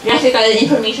a graphical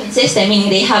information system, meaning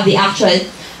they have the actual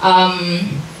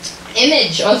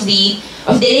image of the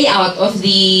layout of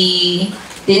the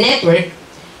network.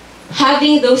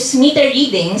 Having those meter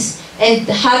readings and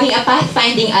having a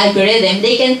pathfinding algorithm,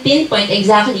 they can pinpoint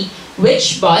exactly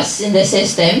which bus in the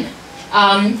system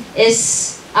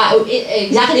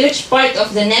exactly which part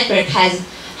of the network has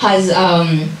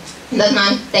the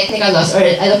non-technical loss or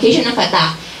allocation of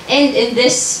attack. And in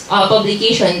this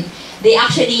publication, the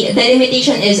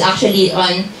limitation is actually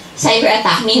on cyber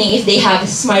attack, meaning if they have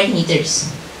smart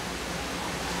meters.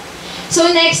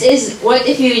 So next is what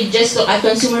if you just look at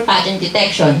consumer pattern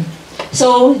detection.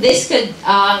 So this could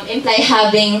imply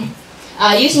having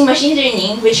using machine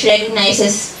learning, which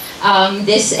recognizes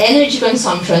this energy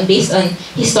consumption based on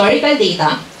historical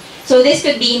data. So this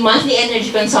could be monthly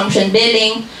energy consumption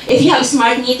billing. If you have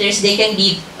smart meters, they can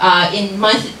be in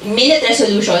minute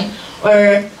resolution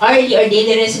or hourly or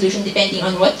daily resolution depending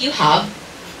on what you have.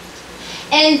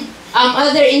 And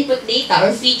other input data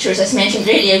or features as mentioned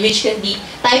earlier, which can be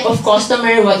type of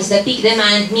customer, what is the peak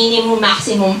demand, minimum,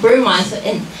 maximum per month,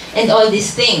 and all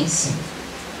these things.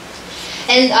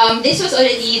 And this was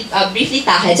already briefly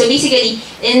tackled. So basically,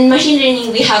 in machine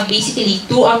learning, we have basically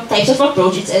two types of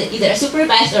approach. It's either a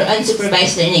supervised or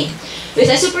unsupervised learning. With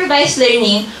a supervised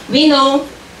learning, we know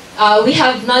we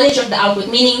have knowledge of the output,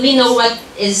 meaning we know what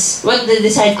the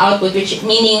desired output, which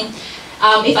meaning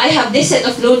if I have this set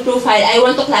of load profile, I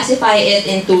want to classify it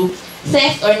into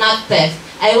theft or not theft.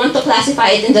 I want to classify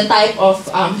it in the type of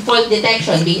fault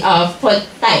detection, fault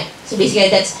type. So basically,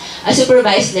 that's a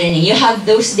supervised learning. You have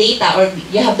those data or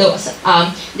you have those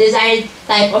desired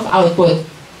type of output,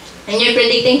 and you're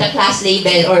predicting the class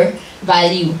label or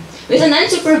value. With an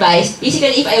unsupervised,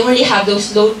 basically, if I only have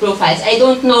those load profiles, I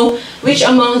don't know which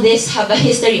among these have a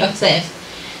history of theft.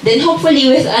 Then hopefully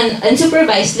with an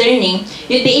unsupervised learning,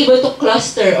 you'd be able to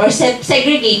cluster or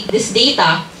segregate this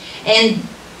data and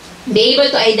be able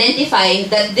to identify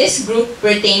that this group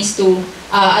pertains to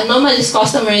anomalous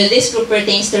customer, this group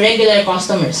pertains to regular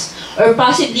customers. Or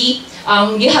possibly,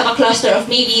 you have a cluster of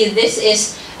maybe this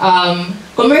is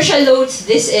commercial loads,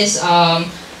 this is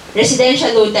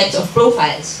residential load types of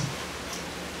profiles.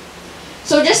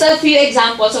 So just a few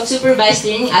examples of supervised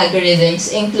learning algorithms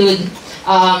include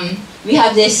we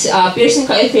have this Pearson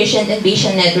coefficient and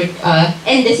Bayesian network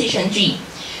and decision tree.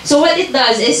 So what it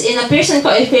does is, in a Pearson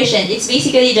coefficient, it's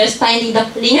basically just finding the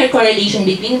linear correlation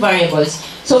between variables.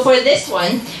 So for this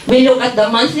one, we look at the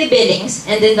monthly billings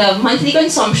and then the monthly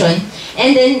consumption,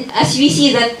 and then as we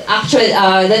see that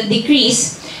that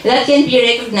decrease, that can be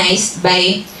recognized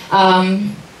by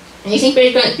using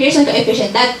Pearson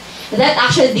coefficient. That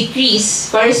actual decrease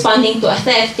corresponding to a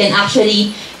theft can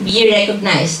actually be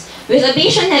recognized. With a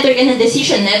Bayesian network and a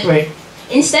decision network,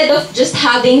 instead of just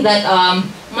having that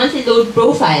monthly load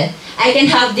profile, I can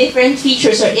have different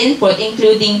features or input,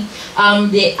 including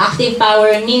the active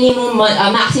power, minimum,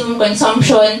 maximum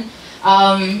consumption,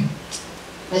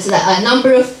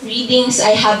 number of readings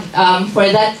I have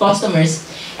for that customers.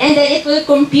 And then it will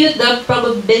compute the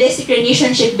probabilistic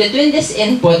relationship between this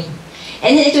input.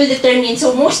 And then it will determine,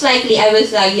 so most likely I will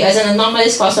flag you as an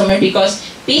anomalous customer because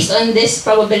based on this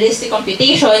probabilistic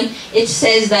computation, it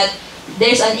says that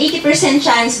there's an 80%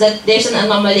 chance that there's an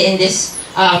anomaly in this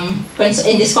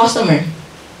customer.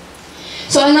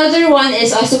 So another one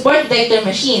is a support vector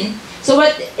machine. So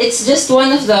it's just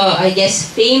one of the, I guess,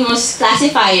 famous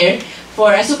classifier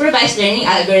for a supervised learning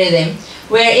algorithm,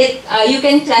 where you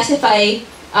can classify.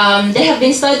 There have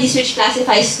been studies which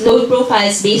classifies load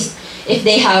profiles based if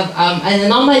they have an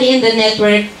anomaly in the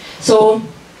network. So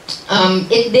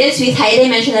it deals with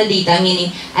high-dimensional data,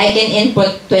 meaning I can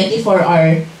input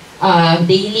 24-hour,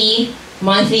 daily,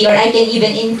 monthly, or I can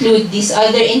even include these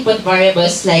other input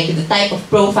variables like the type of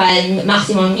profile,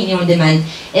 maximum, minimum demand,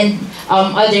 and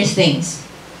other things.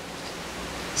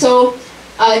 So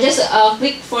just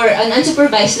quick for an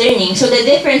unsupervised learning. So the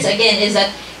difference again is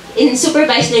that in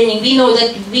supervised learning, we know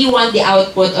that we want the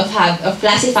output of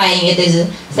classifying it as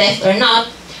theft or not.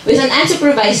 With an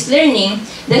unsupervised learning,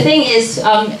 the thing is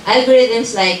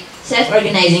algorithms like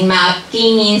self-organizing map,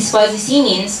 k-means, fuzzy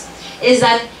c-means, is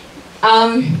that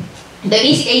the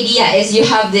basic idea is you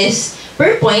have this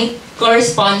per point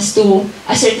corresponds to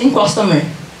a certain customer.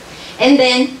 And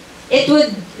then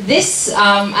this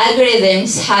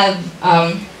algorithms have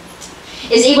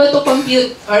is able to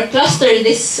compute or cluster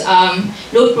this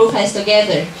load profiles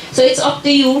together. So it's up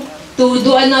to you to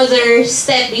do another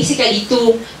step basically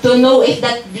to know if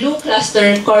that blue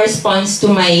cluster corresponds to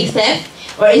my theft,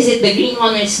 or is it the green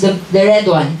one or it's the red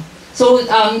one. So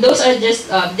those are just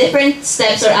different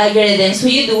steps or algorithms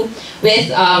you do with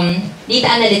data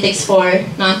analytics for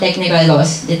non-technical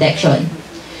loss detection.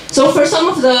 So for some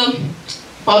of the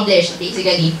published,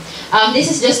 basically, this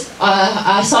is just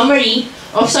a summary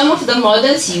of some of the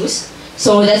models used.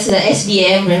 So that's the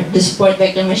SVM, the support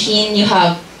vector machine. You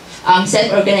have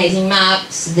self-organizing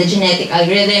maps, the genetic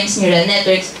algorithms, neural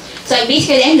networks. So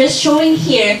basically, I'm just showing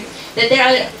here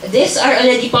that these are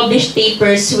already published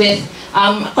papers with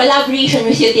collaboration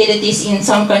with utilities in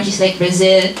some countries like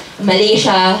Brazil,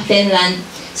 Malaysia, Finland.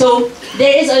 So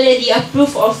there is already a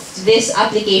proof of this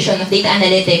application of data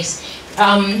analytics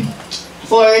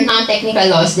for non-technical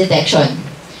loss detection.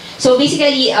 So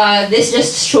basically, this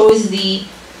just shows the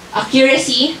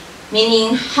accuracy,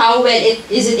 meaning how well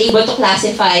is it able to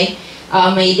classify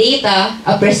my data,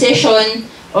 precision,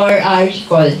 or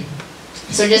recall.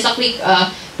 So just a quick,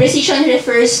 precision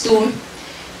refers to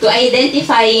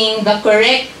identifying the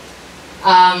correct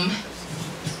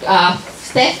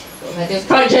theft,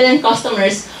 fraudulent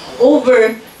customers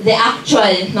over the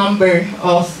actual number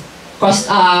of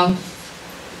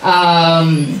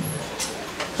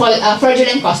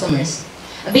fraudulent customers.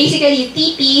 Basically,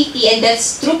 TP, and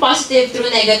that's true positive, true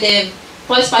negative,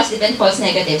 false positive, and false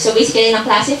negative. So basically, in a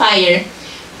classifier,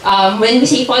 when we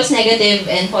say false negative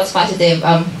and false positive,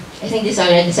 I think this is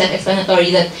already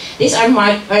self-explanatory that these are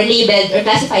marked or labeled or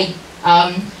classified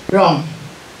wrong.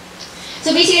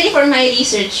 So basically, for my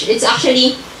research, it's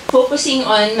actually focusing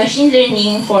on machine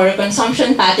learning for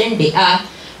consumption pattern based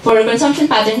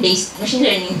machine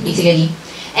learning, basically,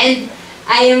 and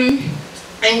I'm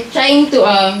trying to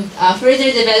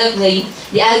further develop the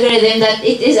algorithm that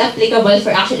it is applicable for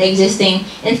actually existing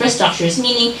infrastructures.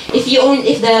 Meaning, if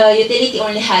the utility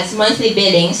only has monthly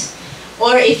billings,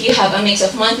 or if you have a mix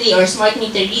of monthly or smart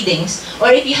meter readings,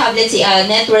 or if you have, let's say, a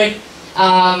network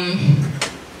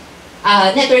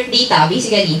data,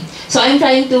 basically. So I'm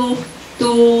trying to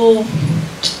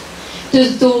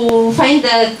find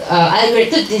that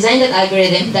to design that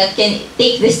algorithm that can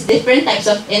take these different types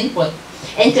of input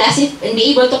and be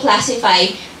able to classify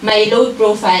my load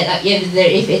profile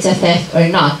if it's a theft or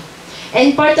not.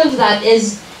 And part of that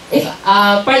is,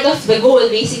 part of the goal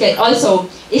basically also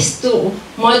is to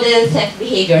model theft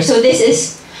behavior. So this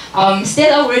is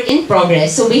still a work in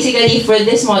progress. So basically for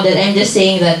this model, I'm just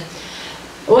saying that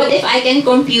what if I can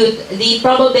compute the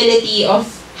probability of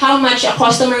how much a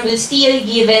customer will steal,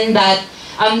 given that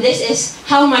this is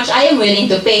how much I am willing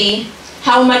to pay,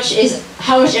 how much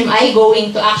am I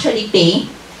going to actually pay,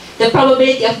 the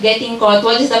probability of getting caught,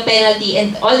 what is the penalty,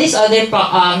 and all these other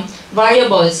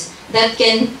variables that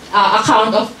can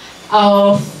account of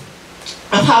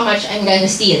how much I'm gonna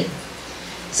steal.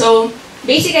 So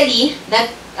basically, that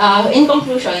in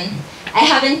conclusion, I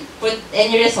haven't put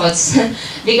any results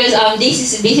because this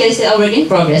is basically still a work in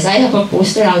progress. I have a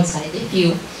poster outside if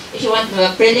you want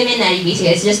a preliminary. Basically,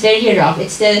 it's just very rough.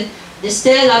 There's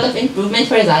still a lot of improvement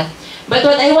for that. But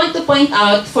what I want to point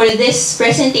out for this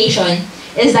presentation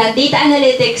is that data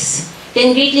analytics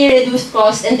can greatly reduce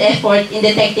cost and effort in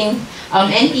detecting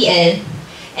NTL,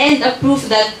 and a proof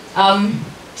that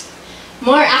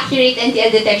more accurate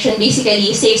NTL detection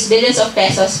basically saves billions of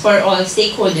pesos for all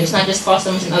stakeholders, not just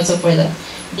customers, and also for the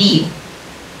DU.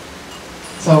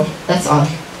 So that's all.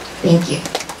 Thank you.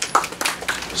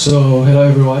 So hello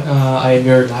everyone. I am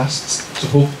your last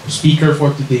speaker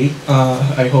for today.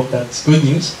 I hope that's good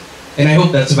news, and I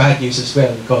hope that's bad news as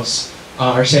well, because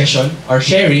our session, our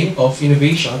sharing of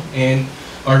innovation and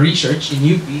our research in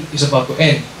UP is about to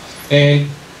end. And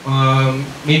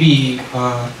maybe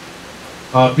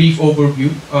a brief overview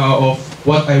of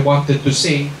what I wanted to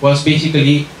say was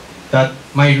basically that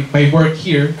my work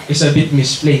here is a bit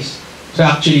misplaced. So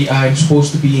actually, I'm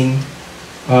supposed to be in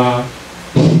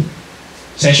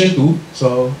session 2,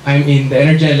 so I'm in the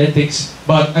energy analytics,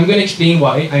 but I'm going to explain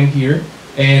why I'm here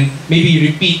and maybe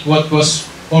repeat what was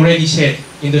already said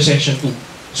in the session 2.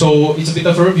 So it's a bit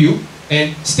of a review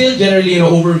and still generally an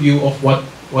overview of what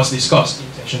was discussed in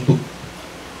session 2.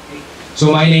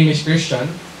 So my name is Christian.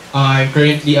 I'm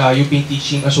currently a UP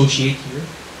teaching associate here,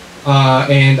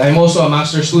 and I'm also a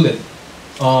master's student.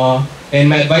 And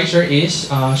my advisor is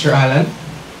Sir Alan,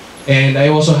 and I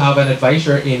also have an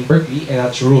advisor in Berkeley, and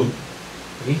that's Rud.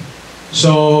 Okay.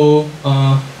 So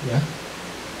yeah.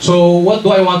 So what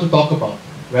do I want to talk about?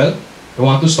 Well, I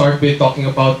want to start with talking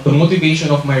about the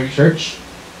motivation of my research,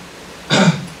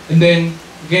 and then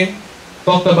again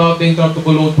talked about the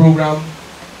interruptible load program.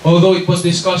 Although it was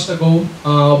discussed a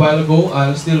while ago,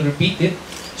 I'll still repeat it.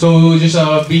 So just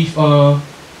a brief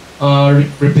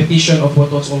repetition of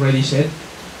what was already said,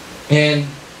 and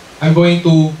I'm going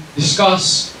to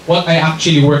discuss what I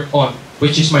actually worked on,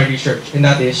 which is my research, and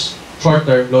that is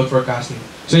short-term load forecasting.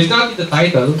 So it's not in the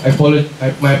title,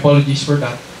 my apologies for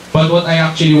that, but what I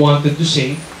actually wanted to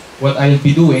say, what I'll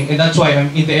be doing, and that's why I'm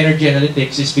in the energy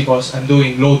analytics, is because I'm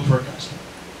doing load forecasting.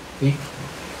 Okay?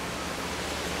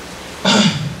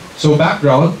 So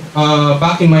background,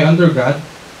 back in my undergrad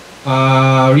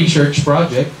research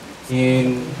project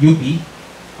in UP,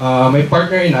 my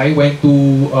partner and I went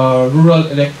to a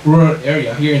rural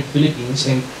area here in the Philippines,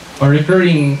 and a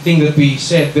recurring thing that we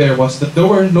said there was that there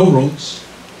were no roads,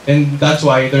 and that's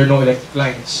why there are no electric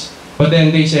lines. But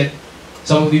then they said,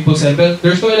 some of the people said, well,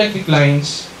 there's no electric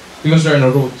lines because there are no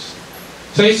roads.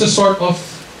 So it's a sort of,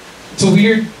 it's a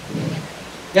weird,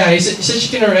 yeah, it's a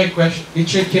chicken or egg question.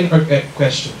 It's chicken or egg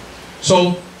question.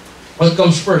 So what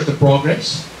comes first, the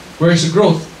progress? Where is the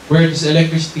growth? Where does the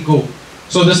electricity go?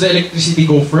 So does the electricity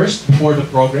go first before the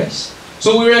progress?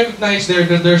 So we recognize there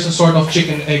that there's a sort of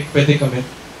chicken-egg predicament.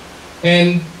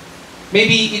 And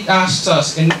maybe it asks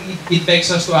us, and it begs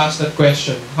us to ask that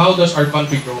question, how does our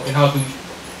country grow, and how do we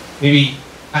maybe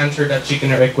answer that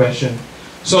chicken or egg question?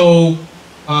 So,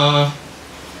 how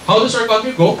does our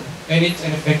country grow, and its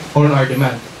an effect on our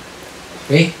demand?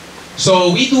 Okay?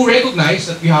 So we do recognize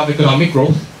that we have economic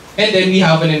growth, and then we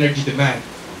have an energy demand.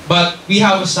 But we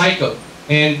have a cycle,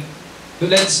 and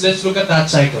let's look at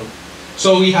that cycle.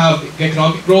 So we have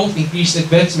economic growth, increased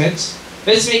investments.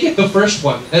 Let's make it the first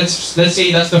one. Let's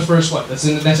say that's the first one. That's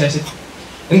a necessity.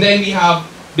 And then we have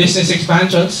business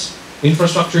expansions,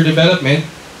 infrastructure development.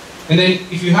 And then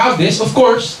if you have this, of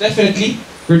course, definitely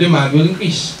your demand will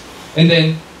increase. And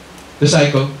then the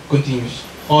cycle continues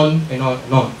on and on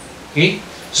and on. Okay?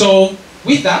 So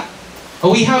with that,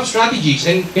 we have strategies.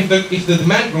 And if the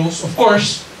demand grows, of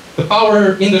course, the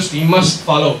power industry must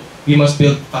follow. We must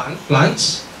build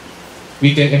plants.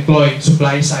 We can employ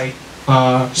supply side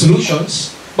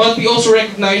solutions, but we also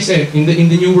recognize it in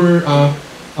the newer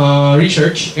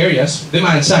research areas,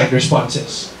 demand side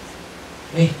responses.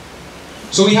 Okay.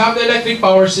 So we have the electric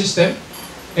power system,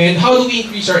 and how do we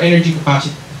increase our energy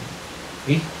capacity?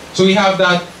 Okay. So we have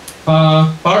that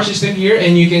power system here,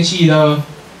 and you can see the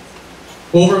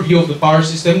overview of the power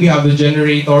system. We have the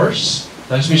generators,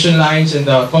 transmission lines, and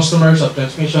the customers of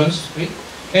transmissions. Okay.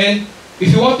 And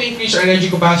if you want to increase our energy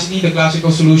capacity, the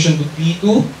classical solution would be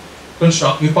to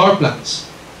construct new power plants.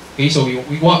 Okay, so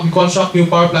we construct new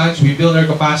power plants, we build our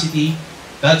capacity.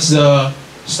 That's the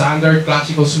standard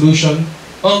classical solution.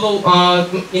 Although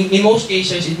in most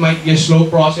cases it might be a slow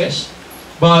process,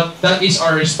 but that is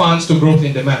our response to growth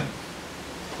in demand.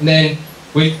 And then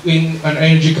when our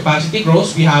energy capacity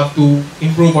grows, we have to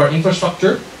improve our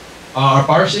infrastructure, our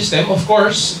power system. Of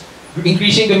course,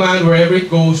 increasing demand wherever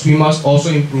it goes, we must also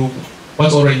improve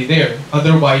what's already there.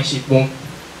 Otherwise, it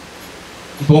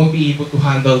won't be able to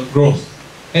handle growth.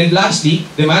 And lastly,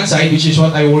 demand side, which is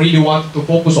what I really wanted to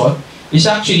focus on, is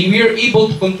actually we are able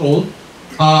to control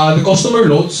the customer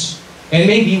loads, and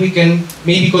maybe we can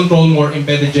control more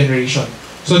embedded generation.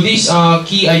 So these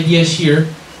key ideas here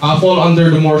fall under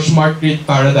the more smart grid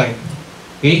paradigm.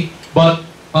 Okay, but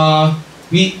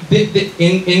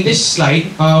in this slide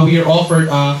we are offered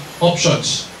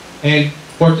options, and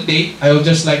for today I would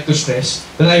just like to stress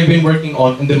that I've been working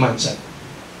on demand side.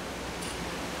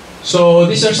 So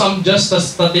these are some just the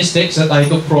statistics that I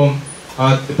took from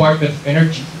Department of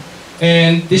Energy,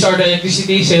 and these are the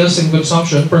electricity sales and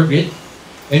consumption per grid.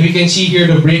 And we can see here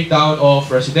the breakdown of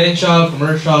residential,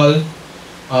 commercial,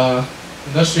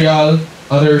 industrial,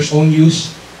 others own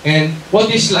use. And what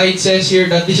this slide says here,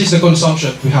 that this is the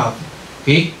consumption we have.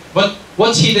 Okay? But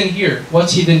what's hidden here?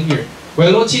 What's hidden here?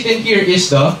 Well, what's hidden here is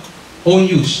the own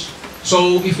use.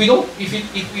 So if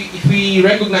we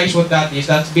recognize what that is,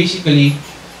 that's basically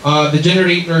the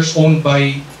generators owned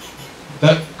by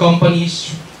the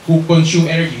companies who consume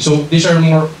energy. So these are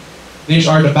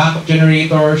the backup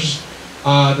generators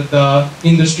that the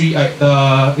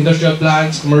industrial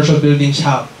plants, commercial buildings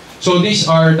have. So these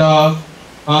are the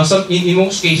in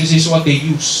most cases is what they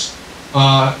use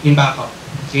in backup.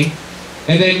 Okay,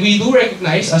 and then we do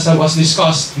recognize, as I was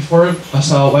discussed before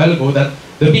as a while ago, that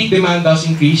the peak demand does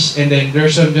increase, and then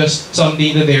there's just some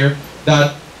data there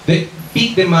that the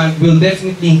peak demand will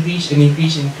definitely increase and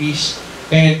increase and increase.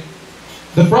 And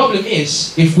the problem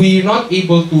is, if we're not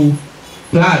able to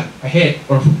plan ahead,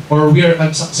 or we are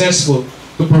unsuccessful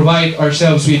to provide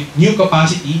ourselves with new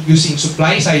capacity using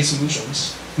supply side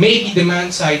solutions, maybe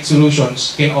demand side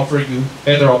solutions can offer you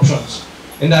better options.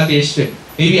 And that is,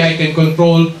 maybe I can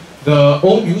control the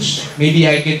home use, maybe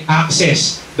I can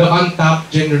access the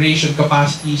untapped generation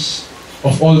capacities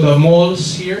of all the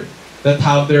malls here that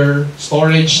have their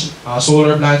storage,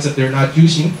 solar plants that they're not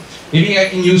using. Maybe I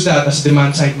can use that as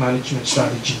demand side management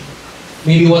strategy.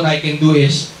 Maybe what I can do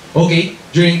is, okay,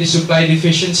 during the supply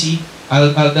deficiency,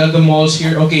 I'll tell the malls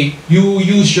here, okay, you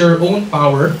use your own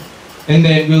power, and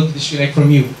then we'll disconnect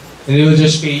from you, and they will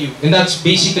just pay you. And that's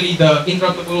basically the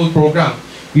interruptible load program.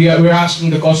 We're asking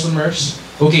the customers,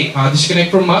 okay,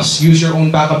 disconnect from us, use your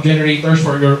own backup generators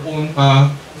for your own,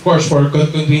 of course, for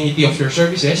continuity of your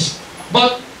services,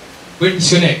 but we'll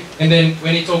disconnect. And then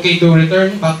when it's okay to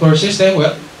return back to our system,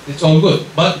 well, it's all good,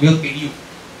 but we'll pay you.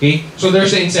 Okay, so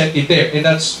there's the incentive there, and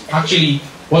that's actually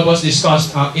what was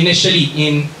discussed initially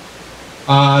in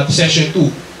session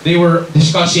 2. They were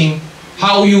discussing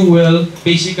how you will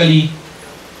basically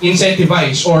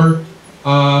incentivize or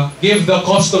give the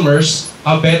customers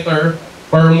a better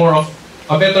or more of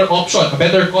a better option, a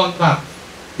better contract.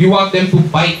 You want them to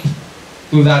bite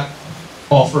to that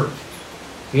offer.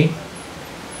 Okay.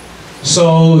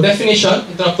 So definition,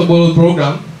 interruptible load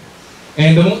program,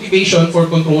 and the motivation for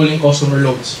controlling customer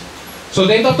loads. So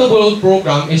the interruptible load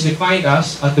program is defined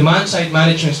as a demand-side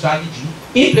management strategy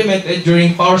implemented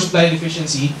during power supply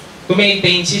deficiency to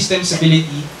maintain system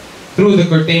stability through the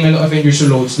curtailment of end-user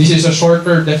loads. This is a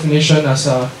shorter definition as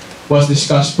was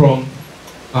discussed from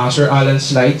Sir Alan's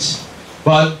slides.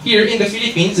 But here in the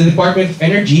Philippines, the Department of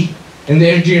Energy and the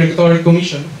Energy Regulatory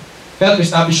Commission helped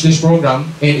establish this program,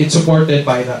 and it's supported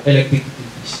by the electric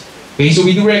utilities. Okay, so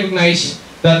we do recognize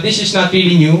that this is not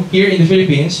really new here in the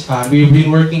Philippines. We've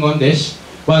been working on this,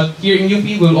 but here in UP,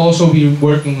 we'll also be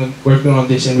working on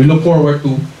this, and we look forward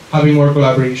to having more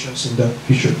collaborations in the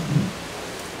future.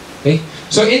 Okay,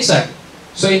 so insight,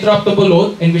 so interruptible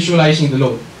load and visualizing the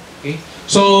load. Okay,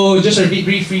 so just a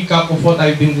brief recap of what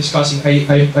I've been discussing.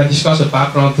 I discussed the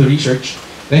background to research,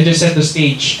 then just set the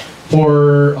stage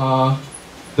for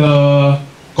the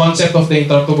concept of the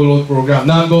interruptible load program.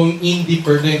 Now I'm going in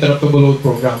deeper the interruptible load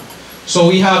program. So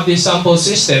we have this sample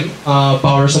system,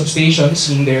 power substations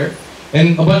in there,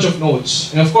 and a bunch of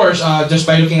nodes. And of course, just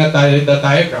by looking at the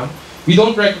diagram, we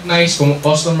don't recognize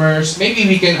customers. Maybe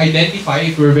we can identify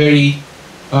if we're very,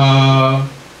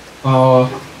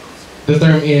 the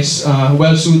term is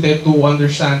well suited to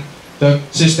understand the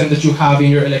system that you have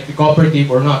in your electric cooperative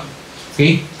or not.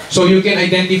 Okay, so you can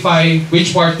identify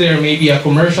which part there may be a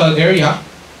commercial area,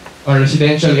 a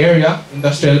residential area,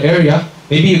 industrial area.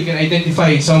 Maybe you can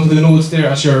identify some of the nodes there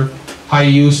as your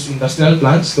high-use industrial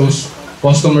plants, those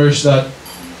customers that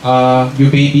you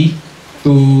baby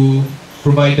to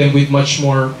provide them with much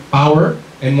more power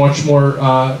and much more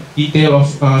detail of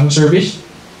service.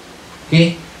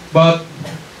 Okay, but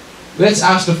let's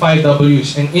ask the 5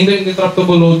 W's. And in the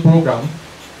interruptible load program,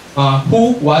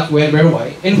 who, what, when, where,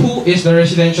 why, and who is the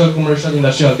residential, commercial,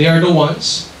 industrial. They are the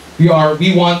ones we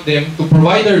want them to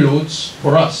provide their loads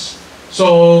for us.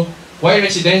 So why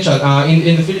residential?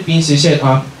 In the Philippines, they said,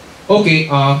 okay,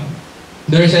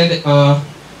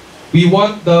 we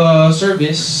want the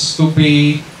service to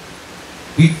be,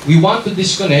 we want to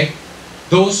disconnect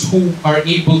those who are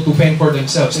able to fend for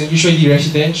themselves, and usually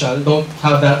residential don't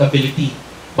have that ability.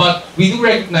 But we do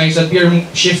recognize that we are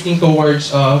shifting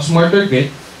towards smarter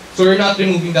grid, so we're not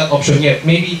removing that option yet.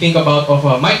 Maybe think about of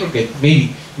a microgrid.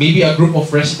 Maybe a group of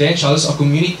residentials, a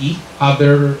community, have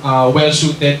their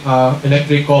well-suited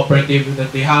electric cooperative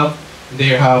that they have. They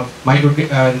have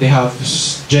microgrid, they have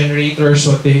generators,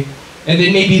 and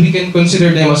then maybe we can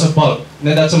consider them as a bulk.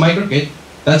 Now that's a microgrid.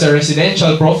 That's a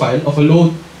residential profile of a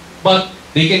load. But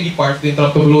they can be part of the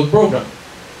interruptible load program.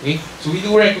 Okay? So we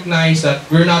do recognize that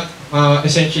we're not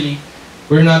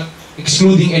we're not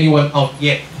excluding anyone out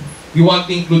yet. We want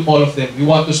to include all of them. We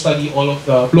want to study all of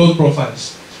the load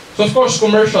profiles. So of course,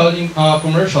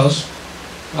 commercials,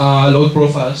 load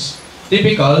profiles,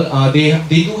 typical, they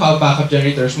do have backup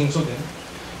generators, most of them.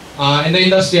 And the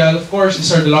industrial, of course,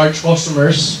 these are the large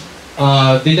customers.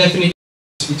 They definitely,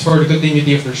 it's for the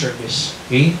continuity of their service.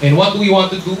 Okay? And what do we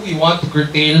want to do? We want to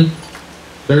curtail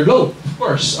their load. Of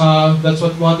course, that's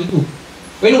what we want to do.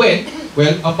 When?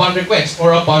 Well, upon request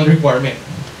or upon requirement.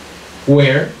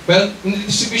 Where? Well, in the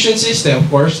distribution system, of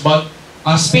course, but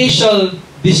a spatial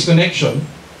disconnection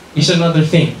is another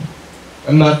thing.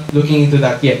 I'm not looking into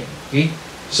that yet. Okay?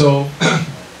 So,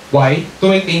 why? To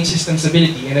maintain system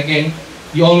stability. And again,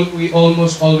 we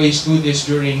almost always do this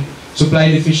during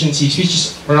supply deficiencies, which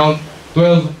is around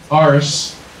 12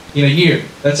 hours in a year.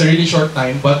 That's a really short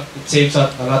time, but it saves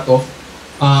us a lot of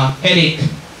headache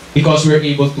because we're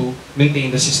able to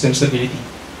maintain the system stability.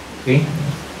 Okay?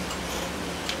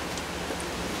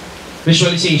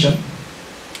 Visualization.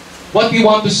 What we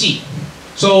want to see.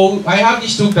 So I have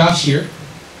these two graphs here,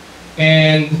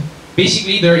 and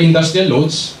basically they're industrial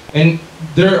loads, and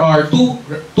there are two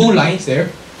lines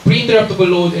there: pre-interruptible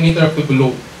load and interruptible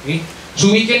load. Okay?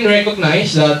 So we can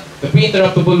recognize that the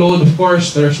pre-interruptible load, of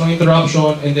course, there's no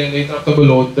interruption, and then the interruptible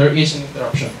load, there is an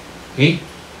interruption. Okay?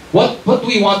 What do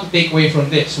we want to take away from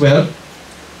this? Well,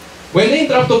 when the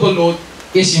interruptible load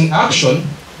is in action,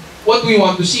 what do we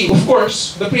want to see? Of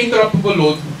course, the pre-interruptible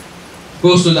load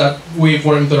goes to that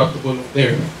waveform interruptible load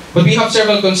there. But we have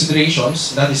several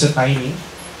considerations. That is the timing.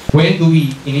 When do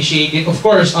we initiate it? Of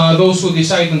course, those who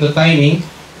decide on the timing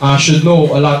should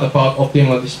know a lot about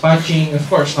optimal dispatching. Of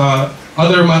course,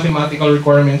 other mathematical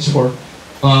requirements for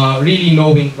really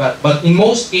knowing that. But in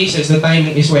most cases, the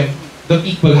timing is when the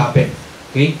peak will happen.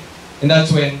 Okay? And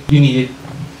that's when you need it.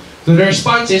 So the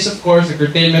response is, of course, the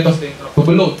curtailment of the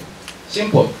interruptible load.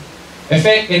 Simple.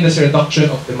 Effect in the reduction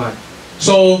of demand.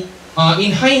 So,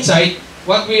 in hindsight,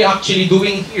 what we're actually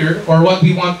doing here, or what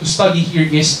we want to study here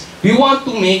is, we want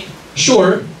to make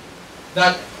sure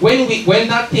that when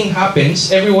that thing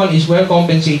happens, everyone is well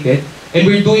compensated, and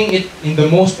we're doing it in the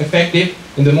most effective,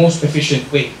 in the most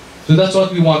efficient way. So that's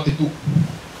what we want to do.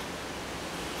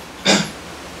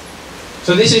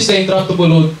 So this is the interruptible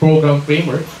load program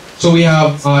framework. So we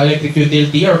have electric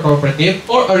utility or cooperative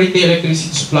or a retail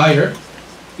electricity supplier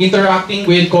interacting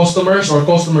with customers or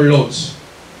customer loads.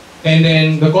 And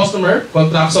then the customer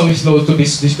contracts some of his loads to be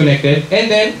disconnected,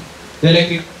 and then the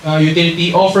electric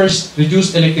utility offers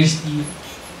reduced electricity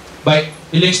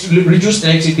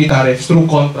tariffs through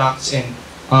contracts and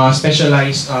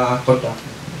specialized contracting.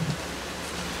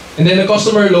 And then the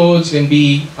customer loads can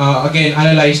be, again,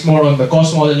 analyzed more on the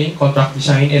cost modeling, contract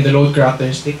design, and the load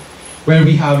characteristic, where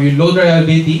we have your load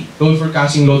reliability, load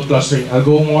forecasting, load clustering. I'll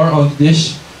go more on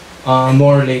this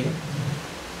more later.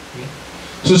 Okay.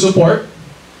 So support,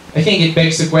 I think it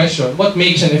begs the question, what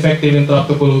makes an effective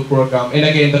interruptible load program? And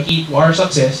again, the key to our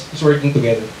success is working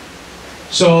together.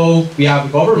 So we have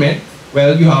the government,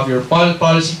 well, you have your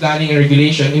policy planning and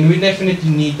regulation, and we definitely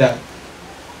need that.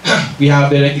 We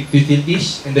have the electric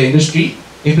utilities and the industry,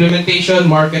 implementation,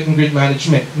 market, and grid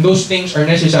management. And those things are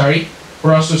necessary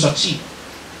for us to succeed.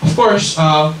 Of course,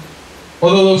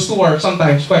 although those two are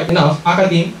sometimes quite enough,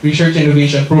 academe, research, and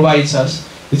innovation provides us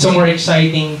with some more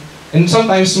exciting and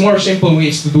sometimes more simple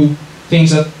ways to do things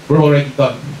that were already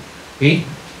done. Okay?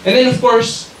 And then, of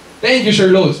course, the end user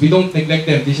loads. We don't neglect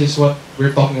them. This is what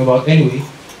we're talking about anyway.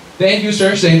 The end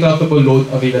users, the interruptible load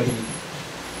availability.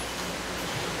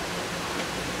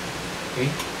 Okay?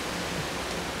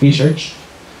 Research.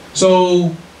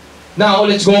 So, now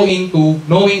let's go into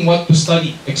knowing what to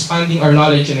study, expanding our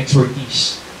knowledge and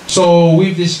expertise. So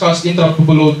we've discussed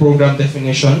interruptible load program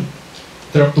definition,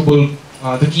 the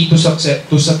key to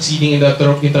succeeding in the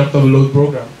interruptible load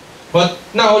program. But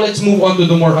now let's move on to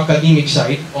the more academic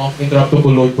side of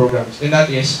interruptible load programs, and that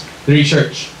is the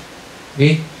research.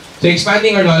 Okay? So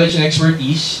expanding our knowledge and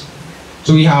expertise,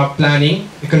 so we have planning,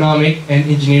 economic, and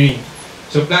engineering.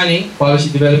 So planning, policy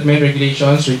development,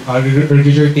 regulations,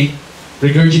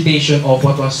 regurgitation of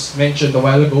what was mentioned a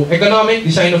while ago. Economic,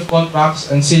 design of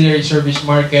contracts, ancillary service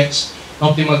markets,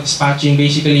 optimal dispatching,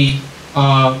 basically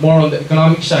more on the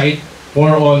economic side,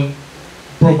 more on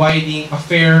providing a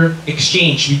fair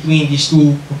exchange between these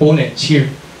two components here.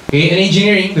 Okay, and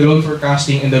engineering, the load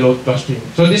forecasting and the load clustering.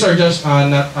 So these are just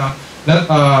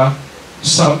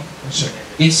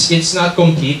it's not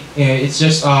complete. It's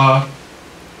just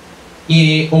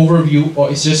overview,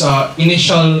 or it's just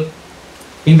initial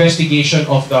investigation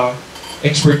of the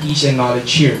expertise and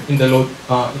knowledge here in the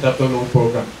interruptible load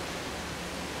program.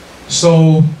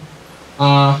 So,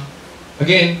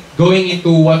 again, going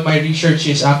into what my research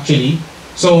is actually,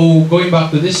 so going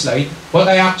back to this slide, what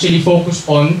I actually focused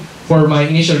on for my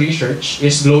initial research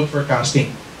is load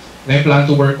forecasting. And I plan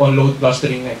to work on load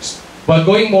clustering next. But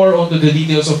going more onto the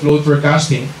details of load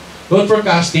forecasting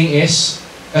is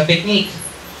a technique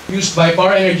used by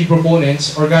power energy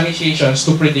proponents, organizations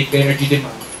to predict the energy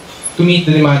demand to meet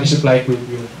the demand and supply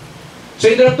equilibrium. So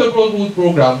in the interruptible load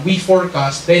program, we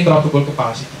forecast the interruptible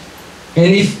capacity.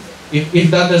 And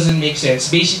if that doesn't make sense,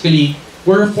 basically,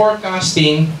 we're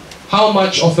forecasting how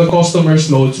much of the customer's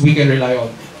loads we can rely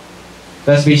on.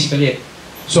 That's basically it.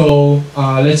 So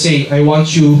let's say I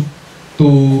want you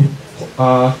to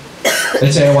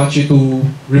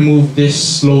remove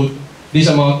this load, this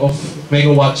amount of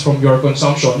megawatts from your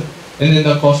consumption, and then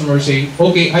the customer say,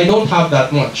 okay, I don't have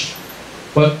that much,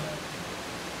 but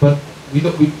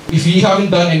if you haven't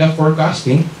done enough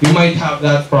forecasting, you might have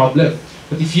that problem.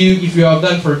 But if you have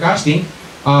done forecasting,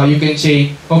 you can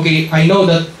say, okay, I know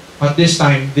that at this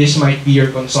time this might be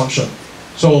your consumption,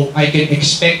 so I can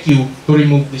expect you to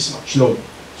remove this much load.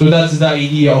 So that's the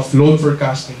idea of load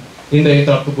forecasting in the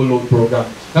interruptible load program.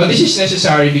 Now this is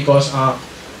necessary because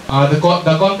the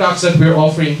contracts that we're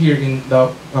offering here in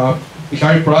the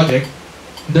PCARI project,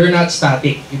 they're not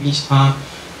static. It means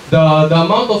the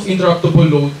amount of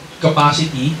interruptible load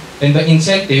capacity and the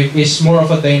incentive is more of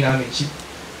a dynamic,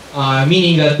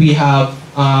 meaning that we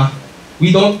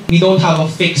don't have a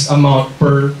fixed amount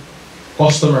per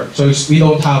customer. So we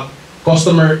don't have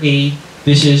customer A,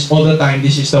 this is all the time,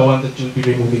 this is the one that you'll be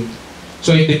removing.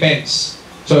 So it depends.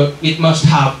 So it must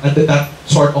have that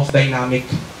sort of dynamic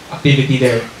activity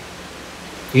there.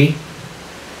 Okay.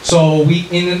 So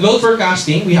in load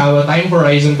forecasting, we have a time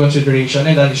horizon consideration,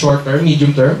 and that is short term,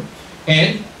 medium term,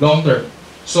 and long term.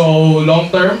 So long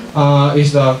term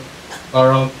is the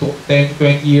around 10 to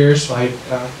 20 years, 5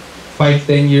 to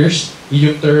 10 years.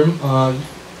 Medium term,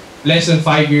 less than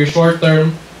 5 years. Short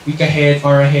term, week ahead,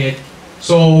 hour ahead.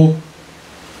 So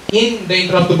in the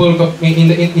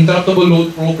interruptible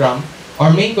load program,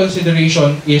 our main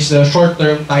consideration is the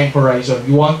short-term time horizon.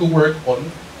 We want to work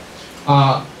on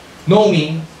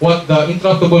knowing what the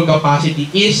interruptible capacity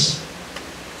is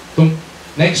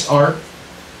next hour,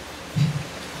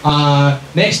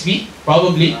 next week,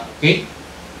 probably. Okay.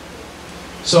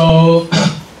 So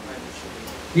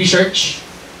research,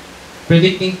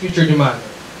 predicting future demand.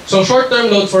 So short-term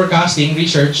load forecasting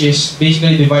research is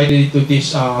basically divided into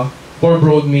these 4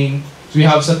 broad main. So we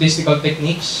have statistical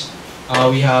techniques.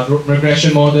 We have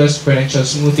regression models, exponential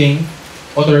smoothing,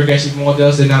 autoregressive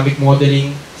models, dynamic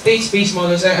modeling, state space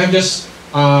models. I'm just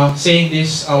saying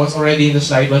this what's already in the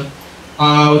slide, but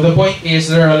the point is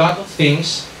there are a lot of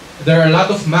things, there are a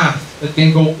lot of math that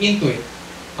can go into it.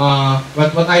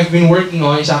 But what I've been working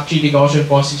on is actually Gaussian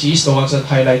processes, the ones that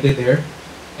highlighted there.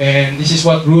 And this is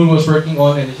what Rule was working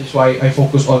on, and this is why I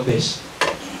focus on this.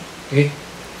 Okay.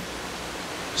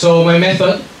 So my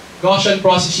method, Gaussian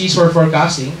processes for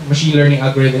forecasting, machine learning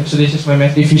algorithm. So this is my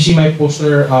method. If you see my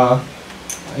poster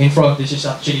in front, this is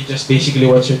actually just basically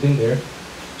what's written there.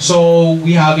 So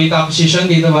we have data acquisition,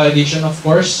 data validation, of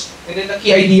course. And then the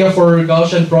key idea for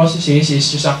Gaussian processes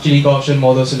is just actually Gaussian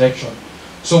model selection.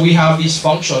 So we have these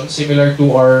functions similar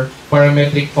to our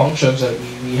parametric functions that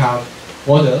we have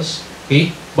models.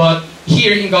 Okay, but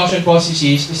here in Gaussian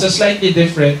processes, it's a slightly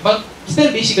different, but still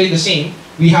basically the same.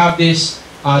 We have this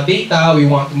data, we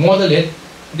want to model it.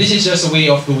 This is just a way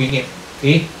of doing it.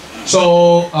 Okay,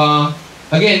 so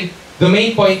again, the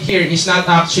main point here is not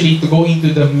actually to go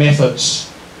into the methods.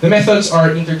 The methods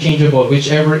are interchangeable.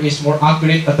 Whichever is more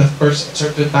accurate at a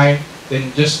certain time,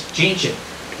 then just change it.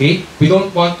 Okay, we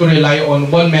don't want to rely on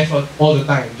one method all the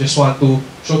time. Just want to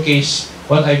showcase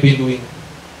what I've been doing.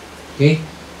 Okay.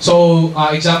 So,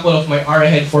 example of my hour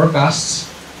ahead forecasts.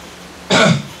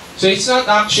 So it's not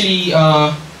actually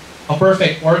a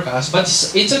perfect forecast, but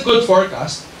it's a good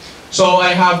forecast. So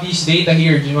I have this data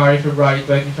here, January, February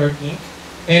 2013.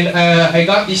 And I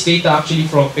got this data actually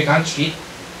from Pecan Street,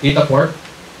 data port.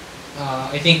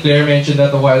 I think Claire mentioned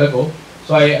that a while ago.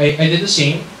 So I did the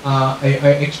same.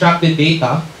 I extracted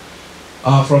data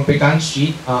from Pecan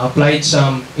Street, applied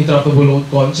some interruptible load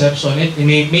concepts on it, and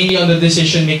mainly on the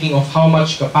decision making of how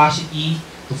much capacity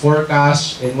to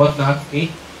forecast and whatnot.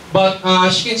 Okay, but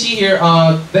as you can see here,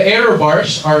 the error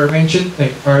bars are mentioned,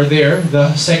 are there,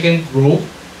 the second row.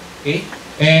 Okay,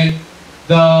 and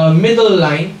the middle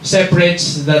line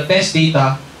separates the test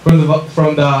data from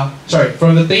the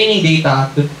training data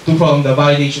from the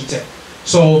validation set.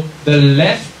 So the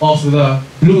left of the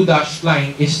blue dashed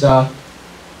line is the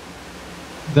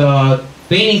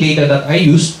training data that I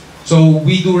used, so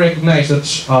we do recognize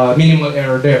that minimal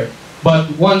error there. But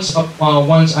once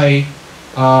I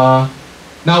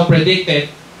now predicted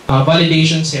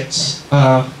validation sets,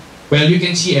 well, you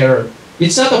can see error.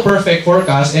 It's not a perfect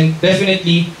forecast, and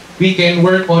definitely we can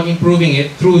work on improving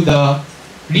it through the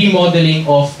remodeling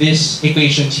of these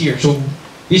equations here. So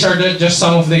these are just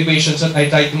some of the equations that I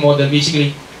tried to model.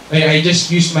 Basically, I just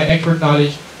used my expert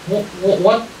knowledge.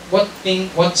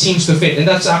 What seems to fit, and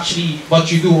that's actually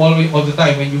what you do all the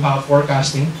time when you have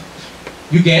forecasting.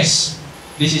 You guess.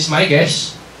 This is my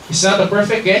guess. It's not a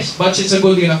perfect guess, but it's a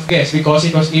good enough guess because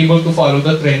it was able to follow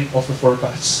the trend of the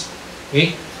forecast.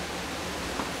 Okay.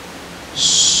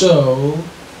 So,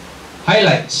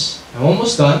 highlights. I'm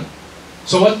almost done.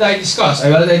 So what did I discuss?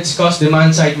 I already discussed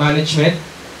demand side management.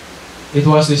 It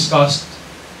was discussed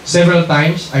several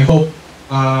times. I hope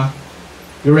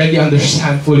you already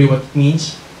understand fully what it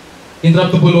means.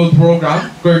 Interruptible load program,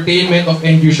 curtailment of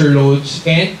end user loads,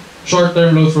 and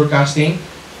short-term load forecasting,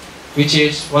 which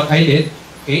is what I did.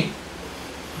 Okay,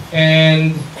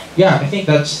 and yeah, I think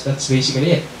that's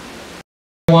basically it.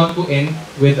 I want to end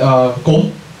with a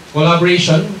quote.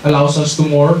 Collaboration allows us to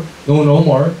know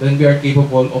more than we are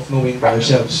capable of knowing by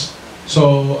ourselves.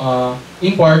 So,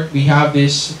 in part, we have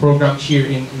this program here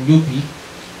in UP,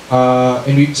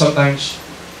 and sometimes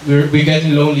we're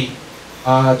getting lonely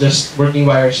just working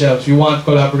by ourselves. We want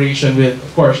collaboration with,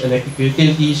 of course, electric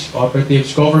utilities,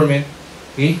 cooperatives, government.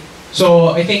 Okay,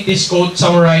 so I think this quote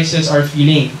summarizes our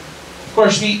feeling. Of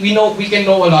course, we know we can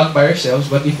know a lot by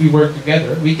ourselves, but if we work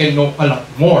together, we can know a lot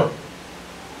more.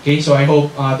 Okay, so I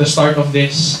hope the start of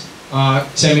this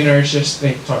seminar is just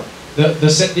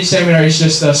this seminar is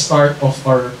just the start of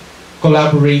our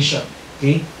collaboration.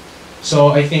 Okay, so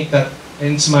I think that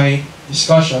ends my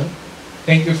discussion.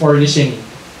 Thank you for listening.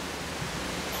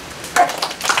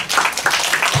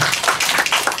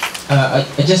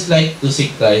 I'd just like to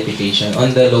seek clarification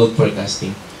on the load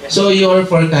forecasting. Yes. So you're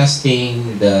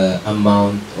forecasting the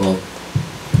amount of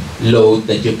load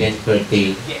that you can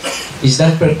curtail. Yes. Is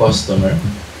that per customer?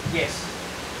 Yes.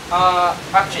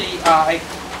 Actually, I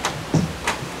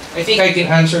think I can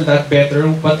answer that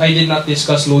better, but I did not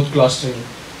discuss load clustering.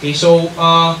 Okay, so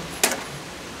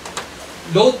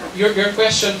your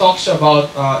question talks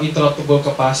about interruptible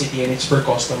capacity and it's per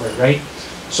customer, right?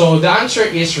 So the answer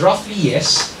is roughly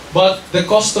yes, but the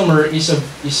customer is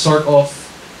sort of,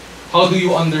 how do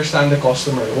you understand the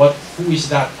customer? Who is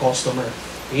that customer?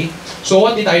 Okay. So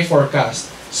what did I forecast?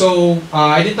 So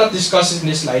I did not discuss it in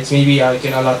the slides. Maybe I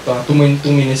can allot 2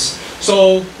 minutes.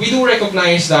 So we do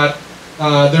recognize that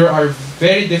there are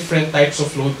very different types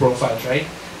of load profiles, right?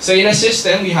 So in a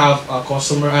system, we have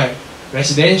customer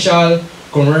residential,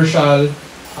 commercial,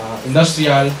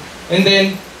 industrial, and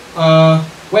then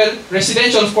well,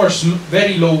 residential, of course,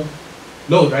 very low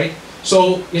load, right?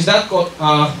 So is that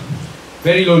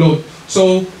very low load?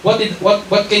 So what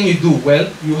can you do?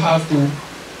 Well, you have to.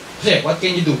 What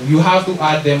can you do? You have to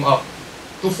add them up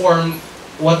to form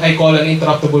what I call an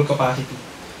interruptible capacity.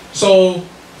 So,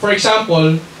 for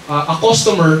example, a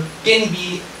customer can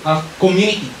be a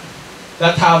community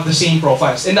that have the same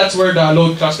profiles, and that's where the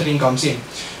load clustering comes in.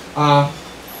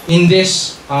 In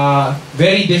this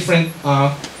very different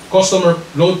customer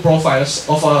load profiles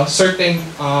of a certain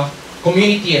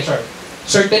community,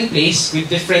 certain place with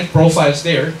different profiles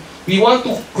there, we want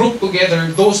to group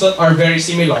together those that are very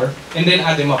similar and then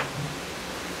add them up.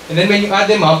 And then when you add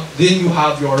them up, then you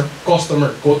have your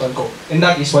customer, quote unquote, and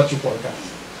that is what you forecast.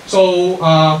 So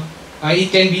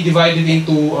it can be divided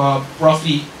into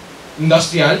roughly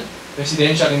industrial,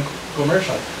 residential, and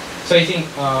commercial. So I think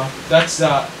that's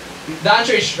the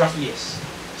answer is roughly yes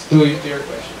to your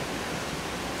question.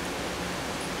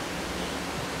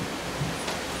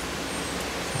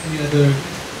 Any other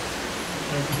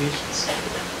clarifications?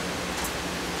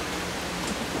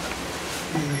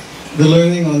 The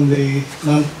learning on the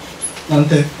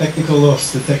non-technical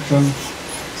loss detection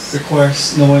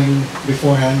requires knowing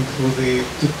beforehand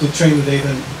to train the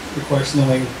data, requires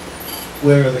knowing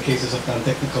where are the cases of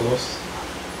non-technical loss.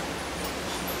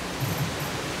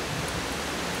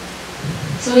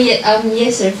 So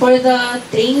yes, sir. For the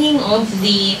training of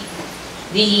the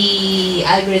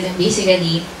algorithm,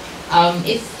 basically,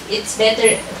 if it's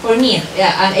better for me,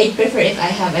 I'd prefer if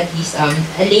I have at least a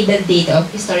labeled data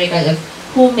of historical of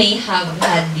who may have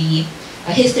had the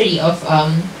history of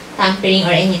tampering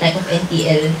or any type of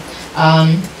NTL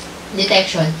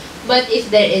detection. But if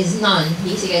there is none,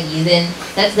 basically, then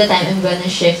that's the time I'm gonna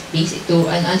shift to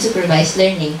an unsupervised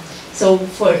learning. So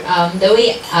for the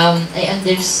way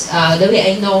the way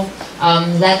I know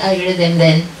that algorithm,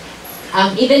 then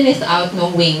even without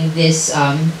knowing this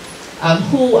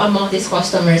who among these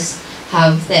customers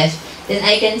have theft, then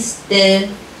I can still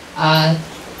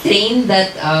train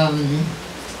that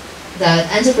that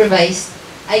unsupervised,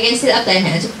 I can still apply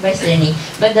my unsupervised learning,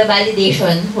 but the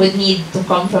validation would need to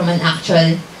come from an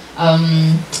actual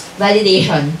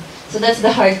validation. So that's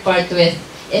the hard part with,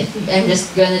 if I'm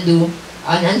just gonna do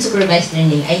an unsupervised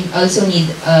learning, I also need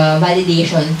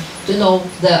validation to know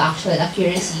the actual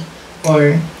accuracy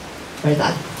for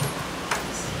that.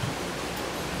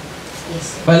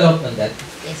 Yes. Follow up on that.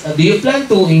 Yes. Do you plan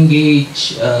to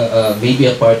engage maybe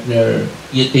a partner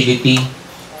utility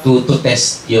to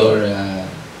test your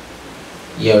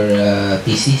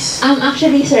thesis?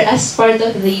 Actually, sir, as part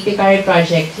of the PCARI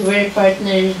project, we're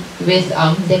partnered with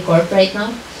the Corp right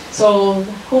now. So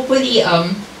hopefully,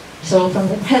 so from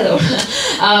the fellow,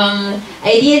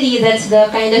 ideally that's the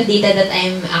kind of data that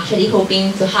I'm actually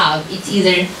hoping to have. It's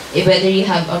either whether you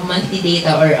have a monthly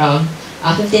data or a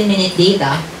 15-minute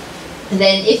data. And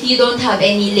then if you don't have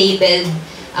any labeled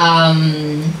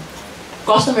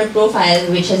customer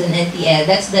profile which has an NTL,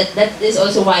 that is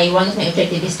also why one of my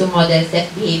objectives is to model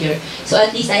theft behavior. So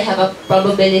at least I have a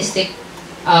probabilistic,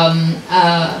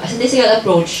 a statistical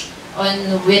approach on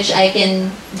which I can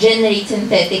generate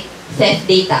synthetic theft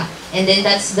data, and then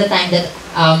that's the time that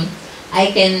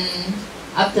I can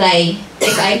apply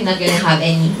if I'm not going to have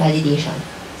any validation.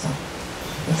 So,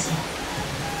 yes.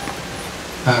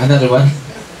 Another one.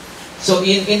 So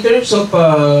in terms of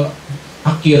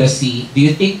accuracy, do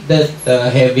you think that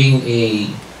having a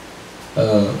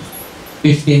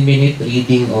 15-minute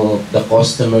reading of the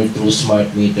customer through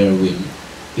smart meter will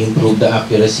improve the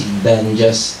accuracy than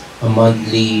just a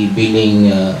monthly billing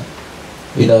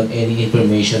without any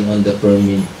information on the per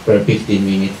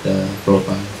 15-minute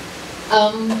profile?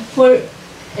 For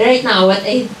right now, what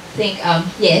I think,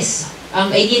 yes,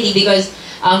 ideally, because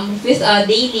with a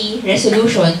daily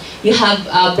resolution, you have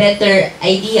a better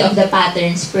idea of the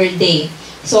patterns per day.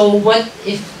 So what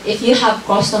if you have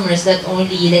customers that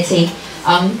only, let's say,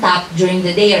 tap during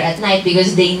the day or at night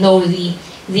because they know the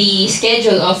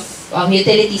schedule of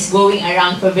utilities going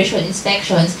around for visual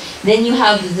inspections, then you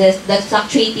have that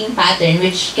fluctuating pattern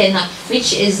which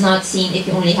is not seen if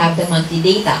you only have the monthly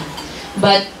data.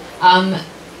 But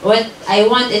what I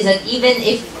want is that even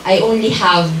if I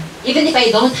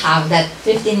don't have that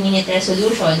 15-minute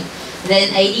resolution,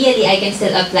 then ideally I can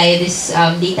still apply this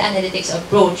data analytics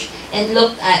approach and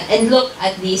look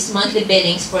at these monthly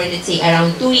billings for, let's say,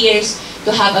 around 2 years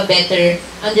to have a better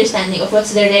understanding of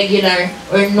what's the regular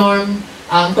or norm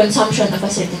consumption of a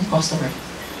certain customer.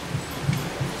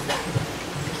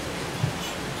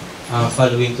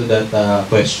 Following to that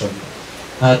question,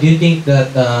 do you think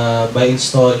that by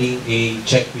installing a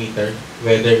check meter,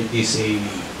 whether it is a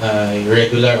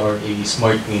regular or a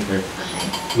smart meter,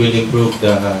 will improve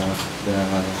the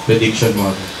prediction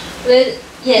model? Well,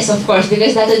 yes, of course,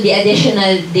 because that will be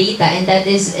additional data, and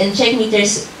check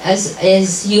meters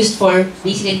is used for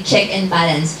basically check and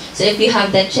balance. So if you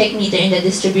have that check meter in the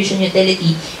distribution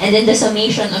utility, and then the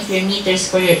summation of your meters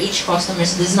for your each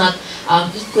customers does not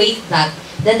equate that,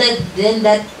 then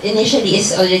that initially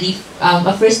is already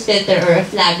a first filter or a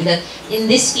flag that in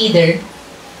this feeder,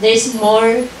 there's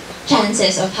more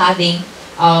chances of having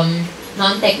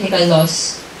non-technical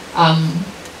loss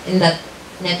in that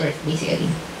network, basically.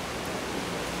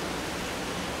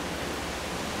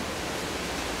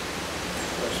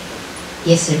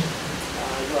 Yes, sir.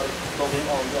 You are talking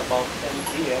only about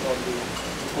MTL on the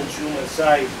consumer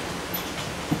side.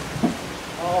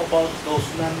 How about those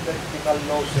non-technical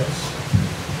losses?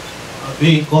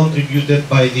 Being contributed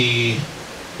by the,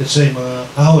 let's say, mga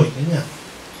kahoy, ganyan.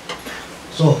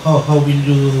 So how will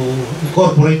you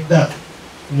incorporate that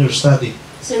in your study?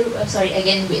 Sir, sorry,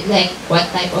 again, like what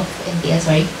type of MTL,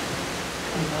 sorry?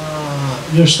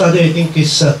 Your study, I think,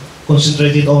 is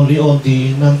concentrated only on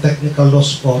the non-technical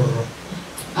loss for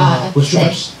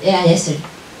consumers. Yeah, yes, sir.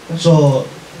 So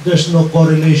there's no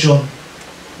correlation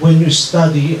when you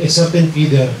study a certain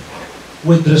feeder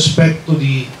with respect to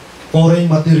the foreign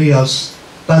materials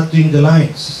touching the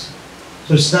lines.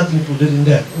 So it's not included in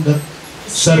that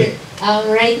study.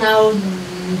 Right now,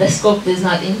 the scope does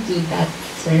not include that,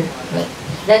 sir. But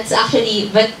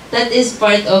that is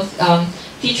part of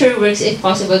future works if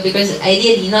possible, because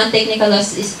ideally non-technical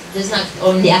loss does not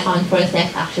only account for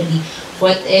theft actually.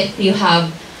 What if you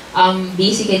have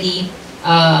basically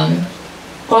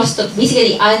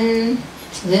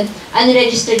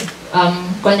unregistered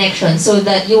connection, so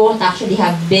that you won't actually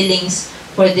have billings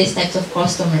for these types of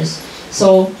customers.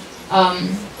 So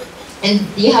and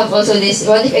you have also this,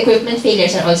 what if equipment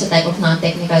failures are also type of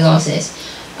non-technical losses?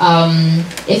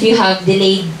 If you have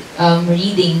delayed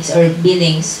readings or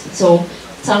billings, so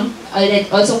some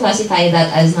also classify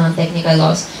that as non-technical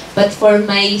loss. But for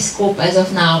my scope as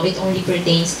of now, it only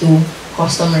pertains to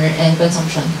customer and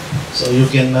consumption. So you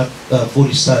cannot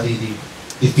fully study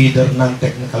the feeder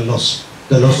non-technical loss,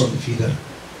 the loss on the feeder,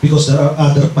 because there are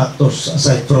other factors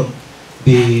aside from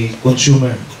the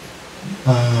consumer,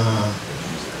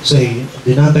 say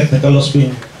the non-technical loss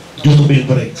being due to bill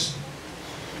breaks.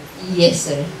 Yes,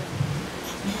 sir.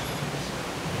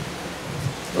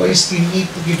 So I still need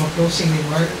to give a closing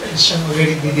remark, and siya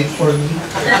already did it for me.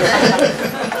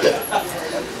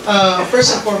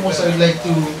 First and foremost, I would like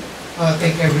to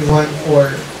thank everyone for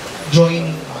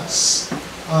joining us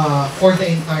for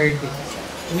the entire day.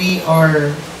 We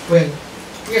are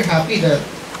happy that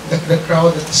the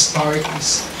crowd at the start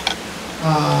is,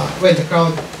 the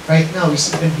crowd right now is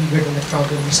even bigger than the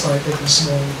crowd when we started this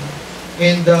morning.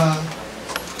 And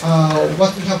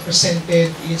what we have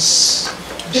presented is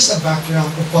just a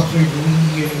background of what we're doing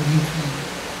here in UP.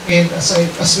 And as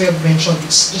we have mentioned,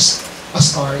 it's just a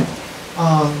start.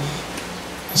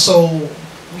 So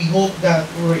we hope that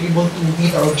we're able to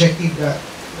meet our objective that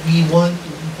we want to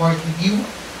impart with you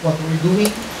what we're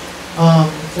doing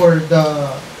for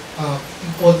the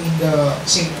people in the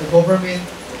government.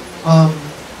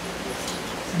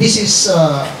 This is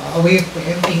a way of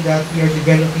preempting that we are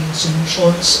developing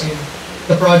solutions, and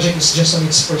the project is just on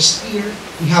its first year.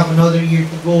 We have another year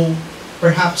to go.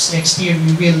 Perhaps next year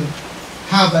we will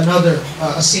have another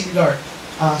a similar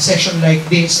session like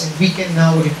this, and we can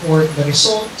now report the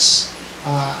results.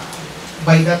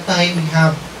 By that time, we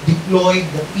have deployed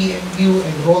the PMU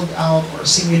and rolled out or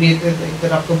simulated the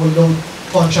interruptible load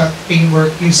contract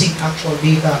framework using actual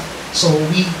data. So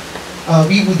we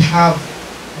would have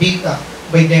data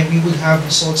by then. We would have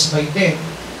results by then.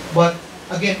 But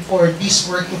again, for this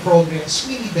work to progress,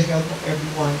 we need the help of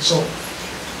everyone. So,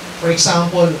 for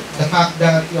example, the fact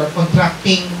that you are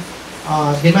contracting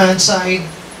demand side,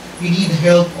 we need the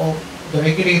help of the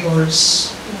regulators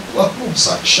to approve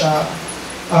such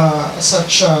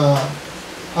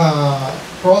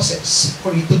process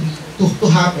for it to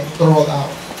happen, to roll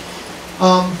out.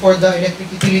 For the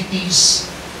electric utilities,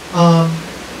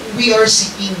 we are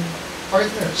seeking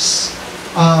partners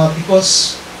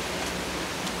because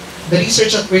the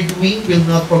research that we're doing will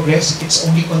not progress if it's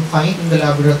only confined in the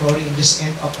laboratory and just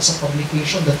end up as a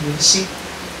publication that will sit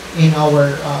in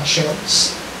our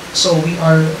shelves. So we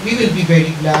will be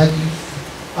very glad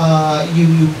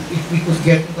if we could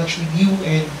get in touch with you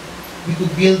and we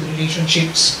could build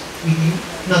relationships with you,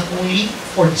 not only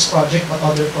for this project but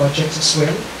other projects as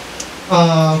well.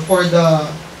 For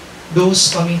those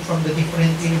coming from the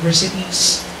different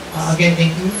universities, again,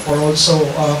 thank you for also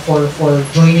for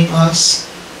joining us.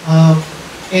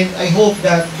 And I hope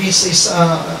that this was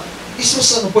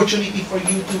an opportunity for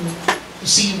you to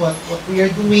see what we are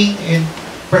doing, and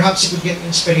perhaps you could get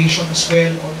inspiration as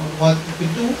well on what you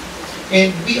could do.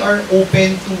 And we are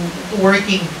open to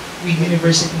working with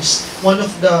universities. One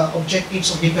of the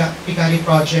objectives of the PCARI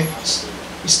projects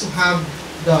is to have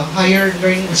the higher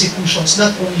learning institutions,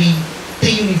 not only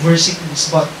 3 universities,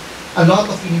 but a lot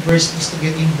of universities to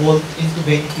get involved and to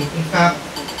benefit. In fact,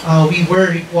 we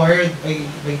were required by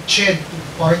CHED to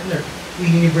partner with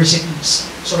universities.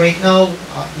 So right now,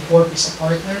 the Corp is a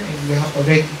partner, and we have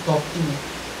already talked to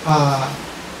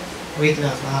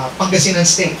Pangasinan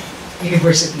State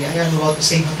University. I am about to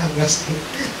say Batangas State.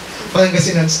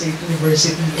 Pangasinan State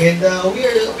University. And we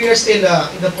are still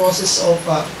in the process of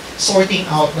sorting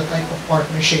out the type of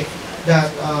partnership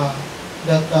that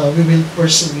we will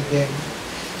pursue with them.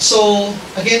 So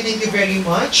again, thank you very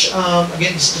much.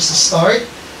 Again, it's just a start.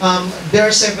 There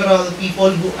are several people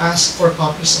who ask for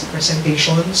copies of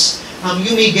presentations.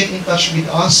 You may get in touch with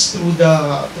us through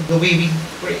the way we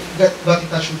got in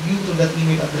touch with you, through that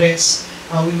email address.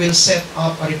 We will set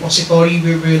up a repository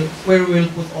where we will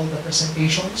put all the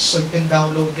presentations so you can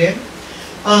download them.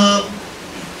 I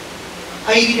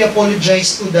really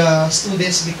apologize to the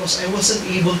students because I wasn't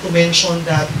able to mention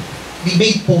that we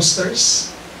made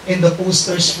posters, and the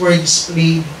posters were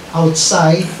displayed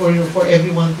outside for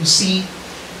everyone to see.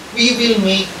 We will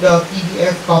make the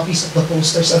PDF copies of the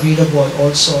posters available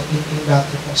also in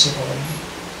that repository.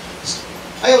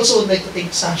 I also would like to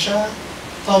thank Sasha,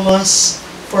 Thomas,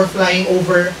 for flying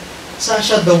over.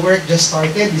 Sasha, the work just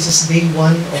started. This is day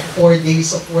 1 of 4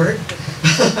 days of work.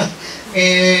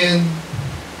 And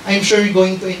I'm sure you're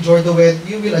going to enjoy the weather.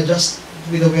 You will adjust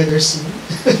with the weather soon.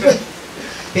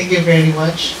 Thank you very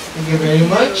much. Thank you very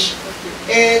much.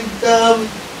 And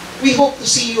we hope to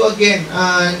see you again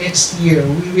next year.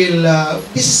 We will.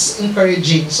 This is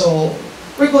encouraging, so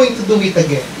we're going to do it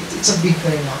again. It's a big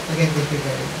turnout. Again, thank you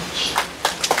very much.